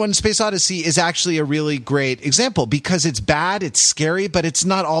 2001: Space Odyssey is actually a really great example because it's bad, it's scary, but it's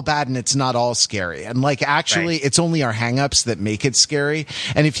not all bad and it's not all scary. And it's only our hangups that make it scary.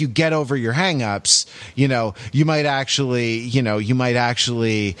 And if you get over your hangups, you might actually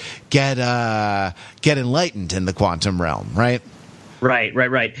get enlightened in the quantum realm, right?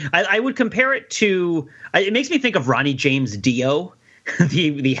 Right. I would compare it to. It makes me think of Ronnie James Dio.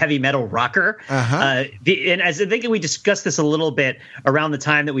 The heavy metal rocker. And as I think we discussed this a little bit around the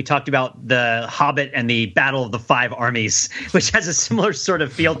time that we talked about The Hobbit and the Battle of the Five Armies, which has a similar sort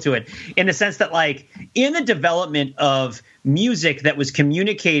of feel to it, in the sense that in the development of music that was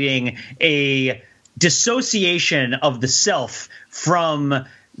communicating a dissociation of the self from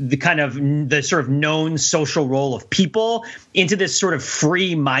the sort of known social role of people into this sort of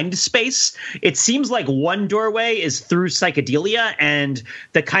free mind space. It seems like one doorway is through psychedelia and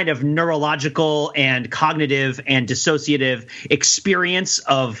the kind of neurological and cognitive and dissociative experience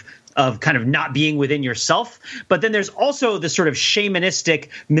of kind of not being within yourself. But then there's also the sort of shamanistic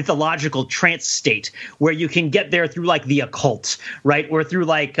mythological trance state where you can get there through the occult, right? Or through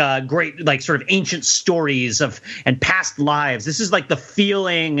great sort of ancient stories and past lives. This is the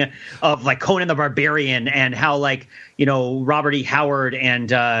feeling of Conan the Barbarian and how Robert E. Howard and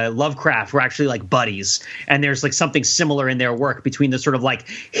Lovecraft were actually buddies. And there's something similar in their work between the sort of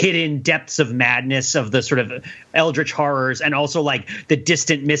hidden depths of madness of the sort of eldritch horrors and also the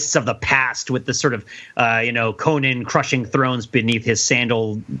distant mists of the past with the sort of, Conan crushing thrones beneath his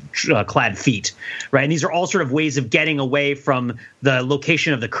sandal clad feet. Right. And these are all sort of ways of getting away from the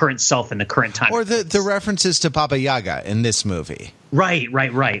location of the current self and the current time. Or the references to Baba Yaga in this movie. Right. You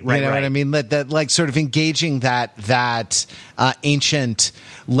know what I mean? That sort of engaging that ancient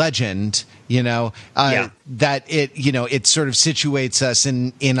legend, that it sort of situates us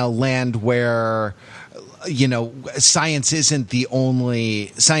in a land where, science isn't the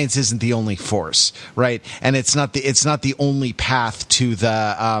only force, right? And it's not the only path to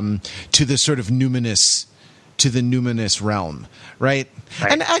the sort of numinous realm, right?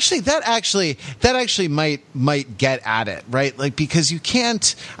 And actually that might get at it, right? Because you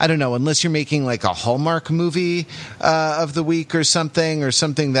can't, I don't know, unless you're making a Hallmark movie of the week or something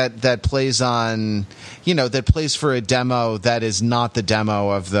that plays on, that plays for a demo that is not the demo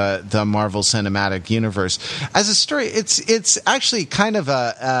of the Marvel Cinematic Universe. As a story, it's actually kind of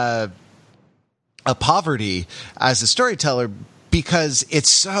a poverty as a storyteller, because it's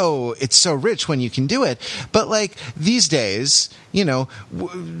so rich when you can do it. But these days,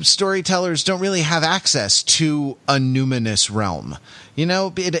 storytellers don't really have access to a numinous realm.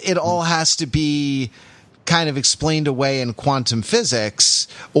 It all has to be kind of explained away in quantum physics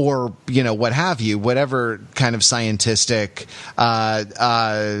or, what have you, whatever kind of scientific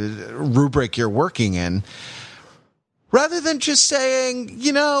rubric you're working in. Rather than just saying,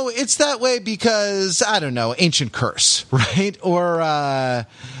 it's that way because, I don't know, ancient curse, right? Or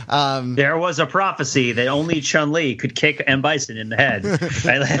there was a prophecy that only Chun-Li could kick M. Bison in the head. The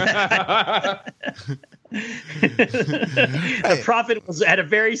prophet had a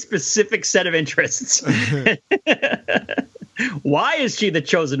very specific set of interests. Why is she the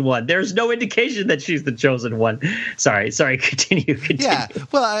chosen one? There's no indication that she's the chosen one. Sorry. Continue. Yeah.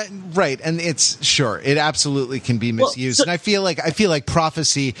 Well, right. And it absolutely can be misused. And I feel like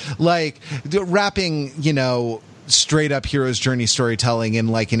prophecy, wrapping, straight up hero's journey storytelling in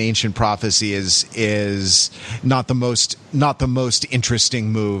like an ancient prophecy is not the most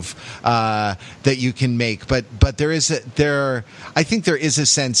interesting move that you can make. But I think there is a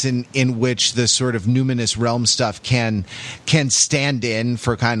sense in which the sort of numinous realm stuff can stand in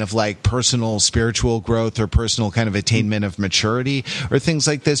for kind of like personal spiritual growth or personal kind of attainment of maturity or things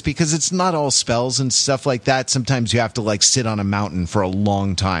like this, because it's not all spells and stuff like that. Sometimes you have to like sit on a mountain for a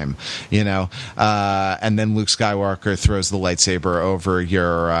long time, and then Luke Skywalker throws the lightsaber over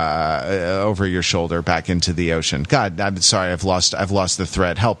your shoulder back into the ocean. God, I'm sorry, I've lost the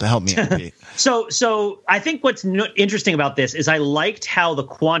thread. Help me out, Pete. So I think what's interesting about this is I liked how the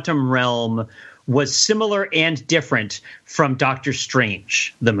quantum realm was similar and different from Doctor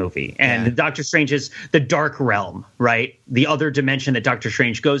Strange, the movie. And Doctor Strange is the dark realm, right? The other dimension that Doctor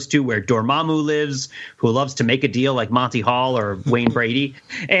Strange goes to, where Dormammu lives, who loves to make a deal like Monty Hall or Wayne Brady.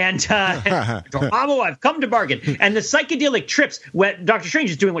 And Dormammu, I've come to bargain. And the psychedelic trips, Doctor Strange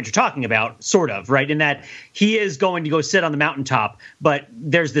is doing what you're talking about, sort of, right? In that he is going to go sit on the mountaintop, but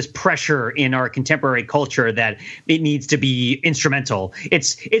there's this pressure in our contemporary culture that it needs to be instrumental.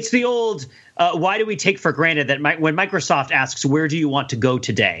 It's the old... why do we take for granted that when Microsoft asks, where do you want to go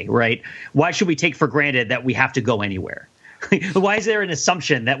today, right? Why should we take for granted that we have to go anywhere? Why is there an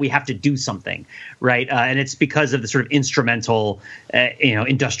assumption that we have to do something, right? And it's because of the sort of instrumental,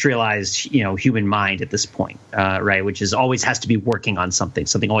 industrialized, human mind at this point, right? Which is always has to be working on something.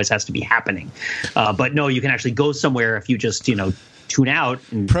 Something always has to be happening. But no, you can actually go somewhere if you just, tune out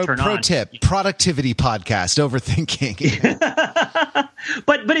and turn on. Pro tip, productivity podcast, overthinking.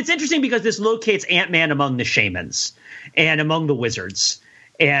 But it's interesting because this locates Ant-Man among the shamans and among the wizards.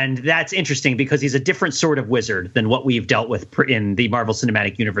 And that's interesting because he's a different sort of wizard than what we've dealt with in the Marvel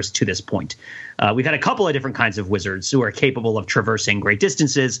Cinematic Universe to this point. We've had a couple of different kinds of wizards who are capable of traversing great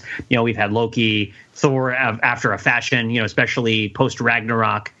distances. We've had Loki, Thor after a fashion, especially post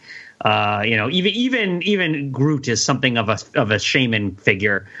Ragnarok. Even Groot is something of a shaman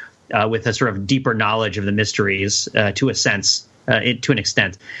figure with a sort of deeper knowledge of the mysteries to an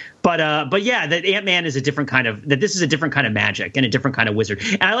extent. But yeah, that Ant-Man is this is a different kind of magic and a different kind of wizard.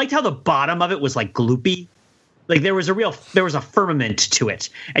 And I liked how the bottom of it was like gloopy. Like there was a firmament to it,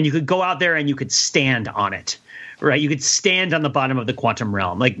 and you could go out there and you could stand on it. Right, you could stand on the bottom of the quantum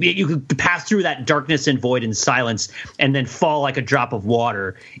realm. Like you could pass through that darkness and void and silence, and then fall like a drop of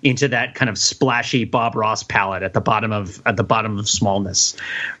water into that kind of splashy Bob Ross palette at the bottom of smallness,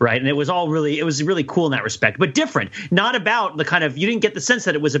 right? And it was really cool in that respect, but different. Not about the kind of, you didn't get the sense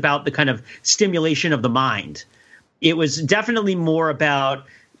that it was about the kind of stimulation of the mind. It was definitely more about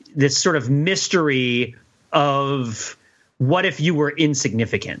this sort of mystery of what if you were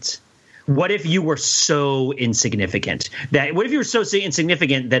insignificant. What if you were so insignificant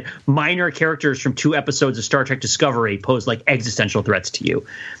that minor characters from 2 episodes of Star Trek Discovery posed like existential threats to you,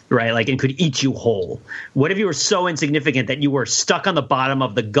 right? Like, and could eat you whole. What if you were so insignificant that you were stuck on the bottom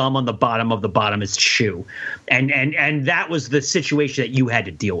of the gum on the bottom of the bottomest shoe? And that was the situation that you had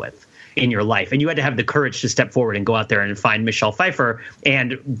to deal with in your life, and you had to have the courage to step forward and go out there and find Michelle Pfeiffer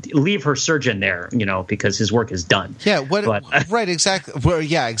and leave her surgeon there, because his work is done. Yeah, right, exactly. Well,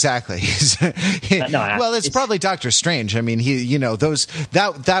 yeah, exactly. It's probably Doctor Strange. I mean,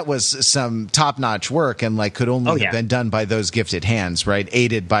 that was some top-notch work, and like could only have been done by those gifted hands, right?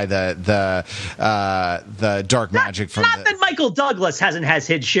 Aided by the dark magic from. Not that Michael Douglas hasn't had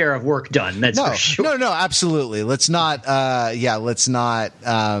his share of work done. That's for sure. No, absolutely. Let's not. Let's not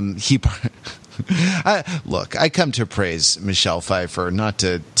heap. Look, I come to praise Michelle Pfeiffer, not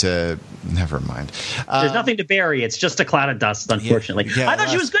to never mind. There's nothing to bury. It's just a cloud of dust, unfortunately. I thought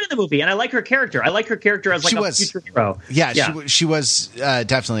she was good in the movie, and I like her character. I like her character as like a future hero. Yeah. She was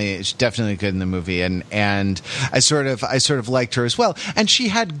definitely good in the movie, and I sort of liked her as well. And she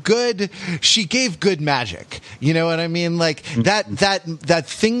gave good magic. You know what I mean? Like that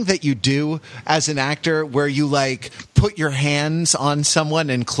thing that you do as an actor where you like put your hands on someone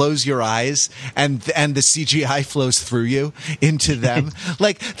and close your eyes and the CGI flows through you into them.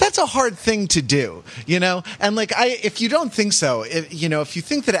 Like that's a hard thing to do, And like if you don't think so, if you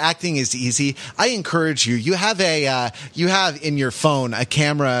think that acting is easy, I encourage you. You have in your phone a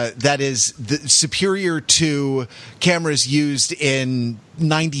camera that is superior to cameras used in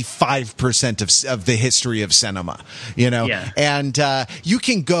 95% of the history of cinema, and you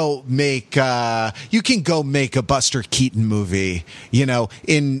can go make a Buster Keaton movie,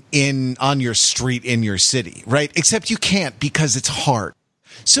 on your street in your city, right? Except you can't because it's hard.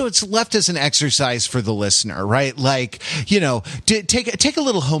 So it's left as an exercise for the listener, right? Like, take a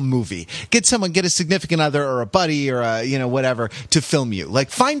little home movie, get a significant other or a buddy or whatever to film you.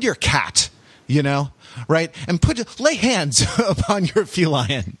 Like find your cat, right? And lay hands upon your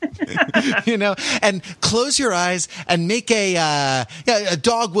feline, and close your eyes and make a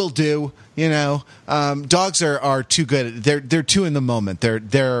dog will do. Dogs are too good. They're too in the moment.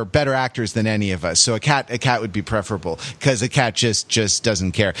 They're better actors than any of us. So a cat would be preferable because a cat just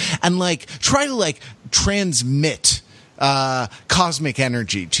doesn't care. And try to transmit cosmic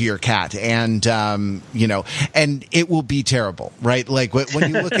energy to your cat, and and it will be terrible, right?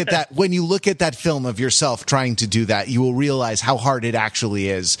 When you look at that film of yourself trying to do that, you will realize how hard it actually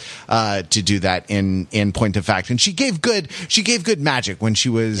is to do that in point of fact. And she gave good magic when she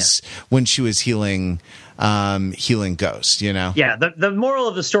was healing Ghost, Yeah, the moral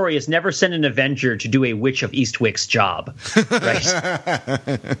of the story is never send an Avenger to do a Witch of Eastwick's job, right?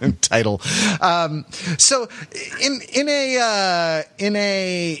 Title. So in a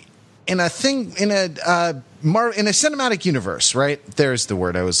cinematic universe, right? There's the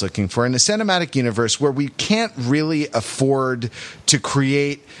word I was looking for. In a cinematic universe where we can't really afford to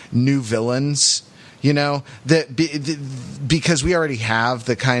create new villains, because we already have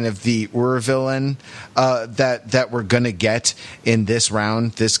the kind of the villain that we're gonna get in this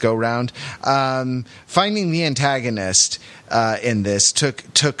go round. Finding the antagonist in this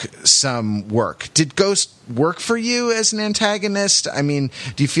took some work. Did Ghost work for you as an antagonist? I mean,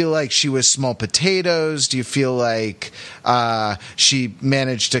 do you feel like she was small potatoes? Do you feel like she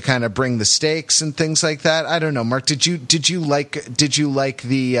managed to kind of bring the stakes and things like that? I don't know, Mark. Did you like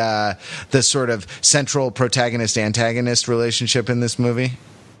the sort of central protagonist antagonist relationship in this movie?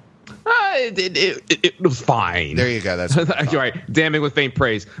 It was fine. There you go. That's you're right. Damning with faint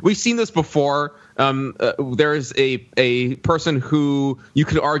praise. We've seen this before. There's a person who you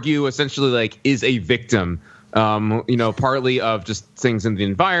could argue essentially is a victim. Partly of just things in the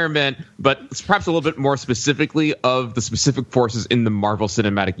environment, but perhaps a little bit more specifically of the specific forces in the Marvel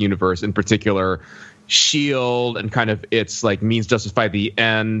Cinematic Universe, in particular, S.H.I.E.L.D. and kind of its means justify the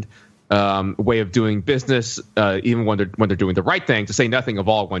end. Way of doing business, even when they're doing the right thing. To say nothing of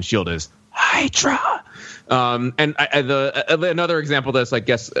all when S.H.I.E.L.D. is Hydra. Another example of this, I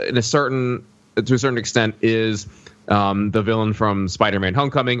guess, to a certain extent, is the villain from Spider-Man: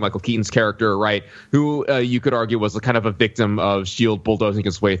 Homecoming, Michael Keaton's character, right? Who you could argue was kind of a victim of S.H.I.E.L.D. bulldozing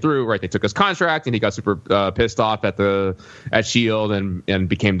its way through, right? They took his contract, and he got super pissed off at S.H.I.E.L.D. and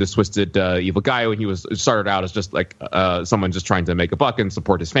became this twisted evil guy when he started out as just someone just trying to make a buck and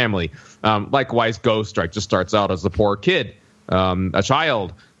support his family. Likewise, Ghost, right, just starts out as a poor kid, a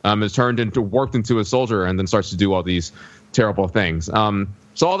child, is warped into a soldier, and then starts to do all these terrible things.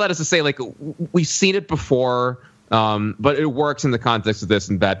 So all that is to say, we've seen it before. But it works in the context of this,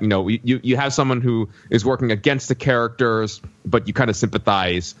 and that you have someone who is working against the characters, but you kind of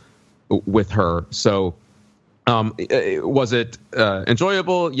sympathize with her. So, was it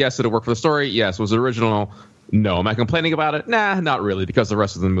enjoyable? Yes. Did it work for the story? Yes. Was it original? No. Am I complaining about it? Nah, not really, because the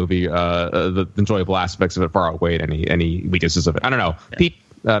rest of the movie, the enjoyable aspects of it far outweighed any weaknesses of it. I don't know. Yeah. Pete,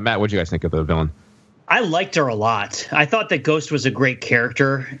 Matt, what do you guys think of the villain? I liked her a lot. I thought that Ghost was a great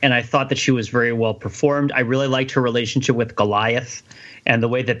character, and I thought that she was very well performed. I really liked her relationship with Goliath and the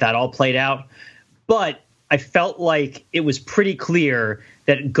way that all played out. But I felt like it was pretty clear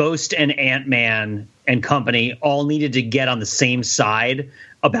that Ghost and Ant-Man and company all needed to get on the same side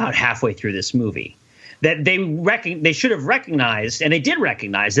about halfway through this movie. That they should have recognized, and they did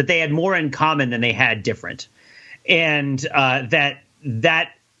recognize, that they had more in common than they had different. And that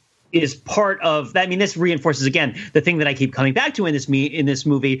is part of that. I mean, this reinforces again the thing that I keep coming back to in this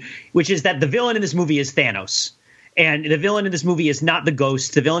movie, which is that the villain in this movie is Thanos. And the villain in this movie is not the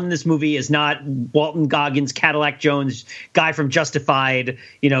Ghost. The villain in this movie is not Walton Goggins, Cadillac Jones, guy from Justified,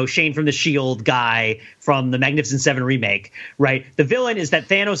 Shane from the S.H.I.E.L.D. guy from the Magnificent Seven remake, right? The villain is that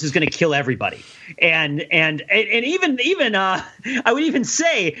Thanos is going to kill everybody. And even I would even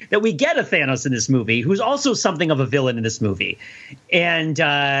say that we get a Thanos in this movie who's also something of a villain in this movie. And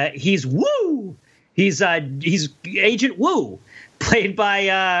he's Woo. He's Agent Woo. Played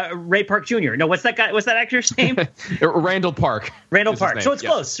by Ray Park Jr. No, what's that actor's name? Randall Park. Randall Park. So it's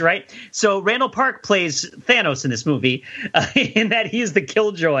close, right? So Randall Park plays Thanos in this movie, in that he's the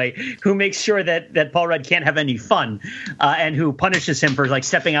killjoy who makes sure that Paul Rudd can't have any fun, and who punishes him for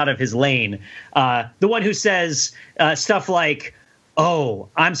stepping out of his lane. The one who says stuff like, "Oh,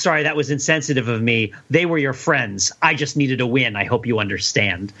 I'm sorry, that was insensitive of me. They were your friends. I just needed a win. I hope you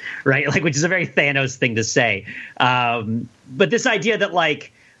understand." Right? Which is a very Thanos thing to say. But this idea that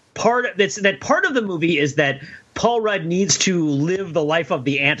part of the movie is that Paul Rudd needs to live the life of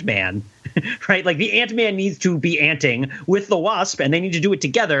the Ant-Man, right? The Ant-Man needs to be anting with the Wasp, and they need to do it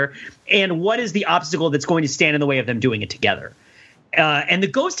together. And what is the obstacle that's going to stand in the way of them doing it together? And the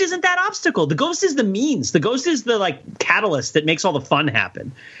ghost isn't that obstacle. The ghost is the means. The ghost is the like catalyst that makes all the fun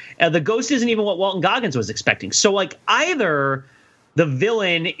happen. The ghost isn't even what Walton Goggins was expecting. So like either the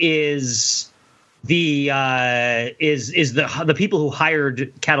villain is the people who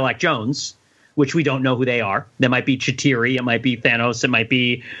hired Cadillac Jones, which we don't know who they are. That might be Chitauri, it might be Thanos, it might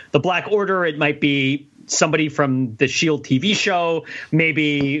be the Black Order, it might be somebody from the S.H.I.E.L.D. TV show.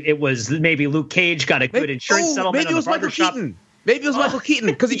 Maybe Luke Cage got a good insurance settlement. Maybe it was Michael Keaton. Maybe it was Michael Keaton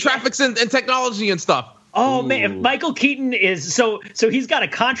because he traffics in technology and stuff. Oh, man, Michael Keaton is so he's got a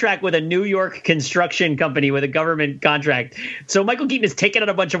contract with a New York construction company with a government contract. So Michael Keaton has taken out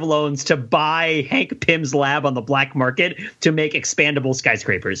a bunch of loans to buy Hank Pym's lab on the black market to make expandable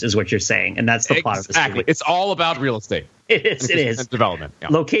skyscrapers, is what you're saying. And that's the plot of the movie. Exactly. It's all about real estate. It is. Development. Yeah.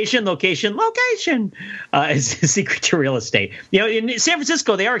 Location is the secret to real estate. In San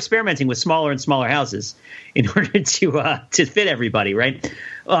Francisco, they are experimenting with smaller and smaller houses in order to fit everybody, right?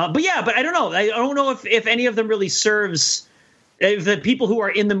 But I don't know. I don't know if any of them really serves. If the people who are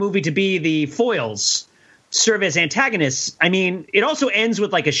in the movie to be the foils serve as antagonists. I mean, it also ends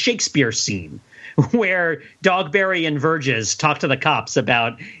with like a Shakespeare scene where Dogberry and Verges talk to the cops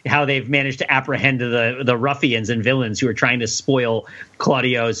about how they've managed to apprehend the ruffians and villains who are trying to spoil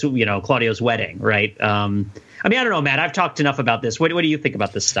Claudio's wedding, right? I mean, I don't know, Matt. I've talked enough about this. What do you think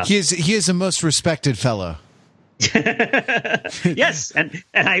about this stuff? He is a most respected fellow. Yes, and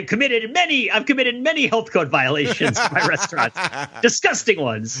I've committed many health code violations in my restaurants, disgusting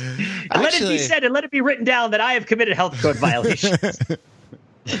ones. And let it be said and let it be written down that I have committed health code violations.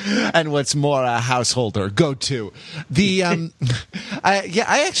 And what's more, a householder go to the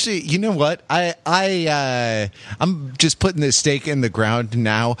I actually, you know what, I'm just putting this stake in the ground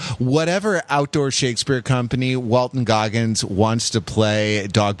now. Whatever outdoor Shakespeare company Walton Goggins wants to play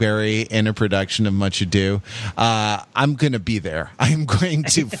Dogberry in a production of Much Ado, I'm gonna be there. I'm going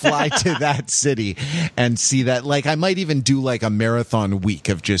to fly to that city and see that. Like, I might even do like a marathon week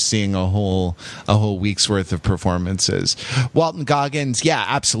of just seeing a whole week's worth of performances. Walton Goggins, yeah.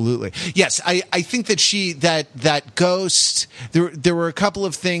 Absolutely. Yes, I think that that Ghost, there were a couple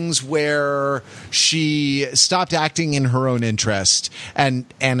of things where she stopped acting in her own interest, and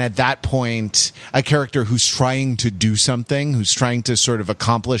at that point, a character who's trying to do something, who's trying to sort of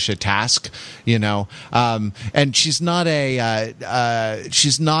accomplish a task, and she's not a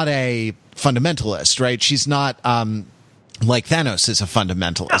fundamentalist, right? She's not like Thanos is a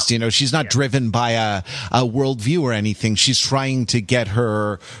fundamentalist. No. She's not driven by a worldview or anything. She's trying to get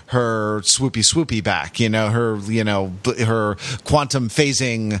her swoopy back, her quantum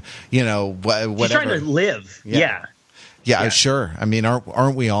phasing, whatever. She's trying to live. Yeah, sure. I mean,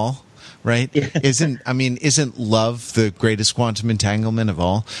 aren't we all? Right? Yeah. Isn't love the greatest quantum entanglement of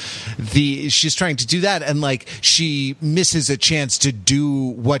all? She's trying to do that, and like she misses a chance to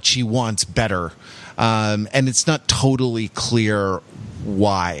do what she wants better. And it's not totally clear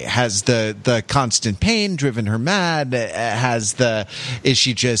why. Has the constant pain driven her mad? Is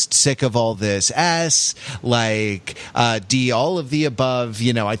she just sick of all this like D, all of the above?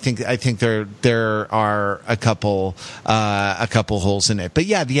 I think there are a couple holes in it. But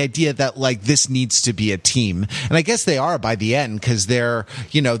yeah, the idea that like this needs to be a team, and I guess they are by the end, because they're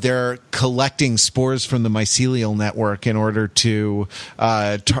collecting spores from the mycelial network in order to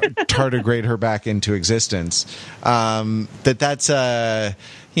tardigrade her back into existence. That's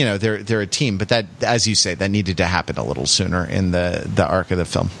they're a team, but that, as you say, that needed to happen a little sooner in the arc of the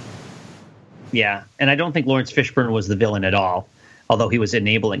film. Yeah, and I don't think Lawrence Fishburne was the villain at all, although he was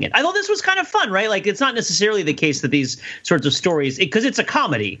enabling it. I thought this was kind of fun, right? Like, it's not necessarily the case that these sorts of stories, because it's a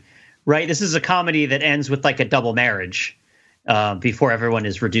comedy, right? This is a comedy that ends with like a double marriage before everyone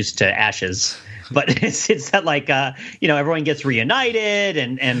is reduced to ashes. But it's that like everyone gets reunited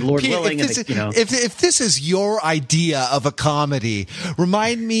and Lord willing. If this is your idea of a comedy,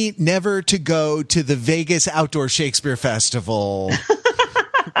 remind me never to go to the Vegas Outdoor Shakespeare Festival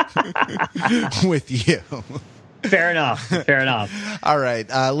with you. Fair enough. All right.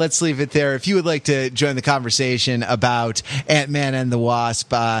 Let's leave it there. If you would like to join the conversation about Ant-Man and the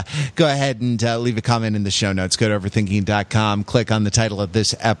Wasp, go ahead and leave a comment in the show notes. Go to overthinking.com, click on the title of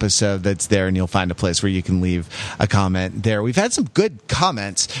this episode that's there, and you'll find a place where you can leave a comment there. We've had some good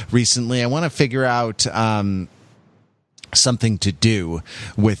comments recently. I want to figure out something to do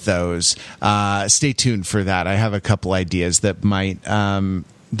with those. Stay tuned for that. I have a couple ideas that might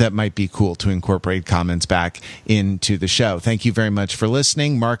be cool to incorporate comments back into the show. Thank you very much for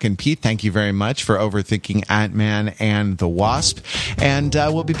listening. Mark and Pete, thank you very much for overthinking Ant-Man and the Wasp. And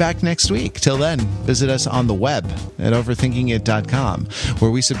we'll be back next week. Till then, visit us on the web at overthinkingit.com,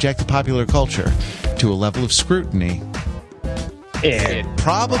 where we subject the popular culture to a level of scrutiny it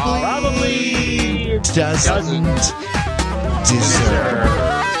probably doesn't deserve.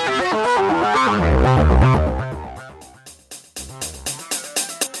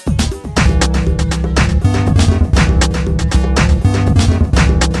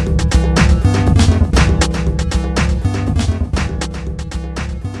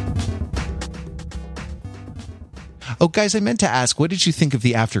 Oh, guys, I meant to ask, what did you think of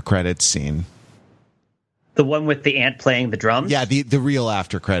the after credits scene? The one with the ant playing the drums? Yeah, the real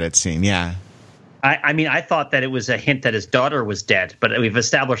after credits scene, yeah. I mean, I thought that it was a hint that his daughter was dead, but we've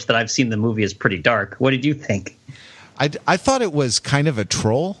established that I've seen the movie as pretty dark. What did you think? I thought it was kind of a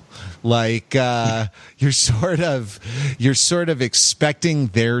troll. Like you're sort of expecting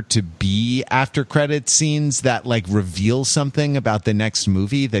there to be after credit scenes that like reveal something about the next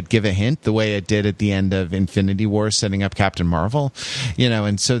movie, that give a hint, the way it did at the end of Infinity War, setting up Captain Marvel,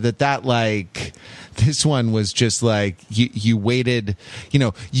 and so that like this one was just like you waited.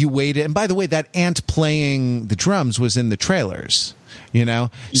 And by the way, that ant playing the drums was in the trailers. You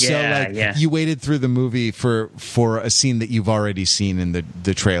waited through the movie for a scene that you've already seen in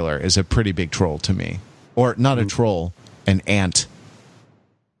the trailer is a pretty big troll to me. Or not a troll, an ant.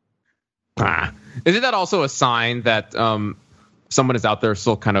 Isn't that also a sign that someone is out there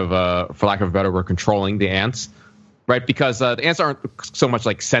still kind of, for lack of a better word, controlling the ants? Right? Because the ants aren't so much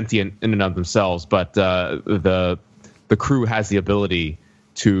like sentient in and of themselves, but the crew has the ability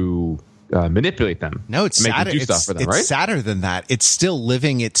to manipulate them. No, it's sadder. Stuff for them, right? It's sadder than that. It's still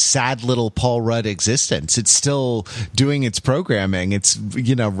living its sad little Paul Rudd existence. It's still doing its programming. It's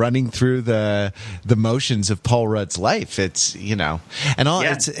running through the motions of Paul Rudd's life. It's and all.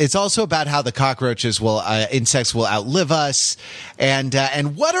 Yeah. It's also about how the cockroaches insects will outlive us, and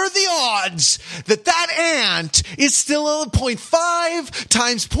what are the odds that ant is still 0.5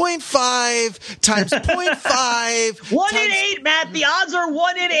 times 0.5 times 0.5 1 in 8, Matt. The odds are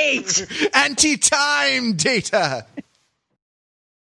 1 in 8. Anti-time data.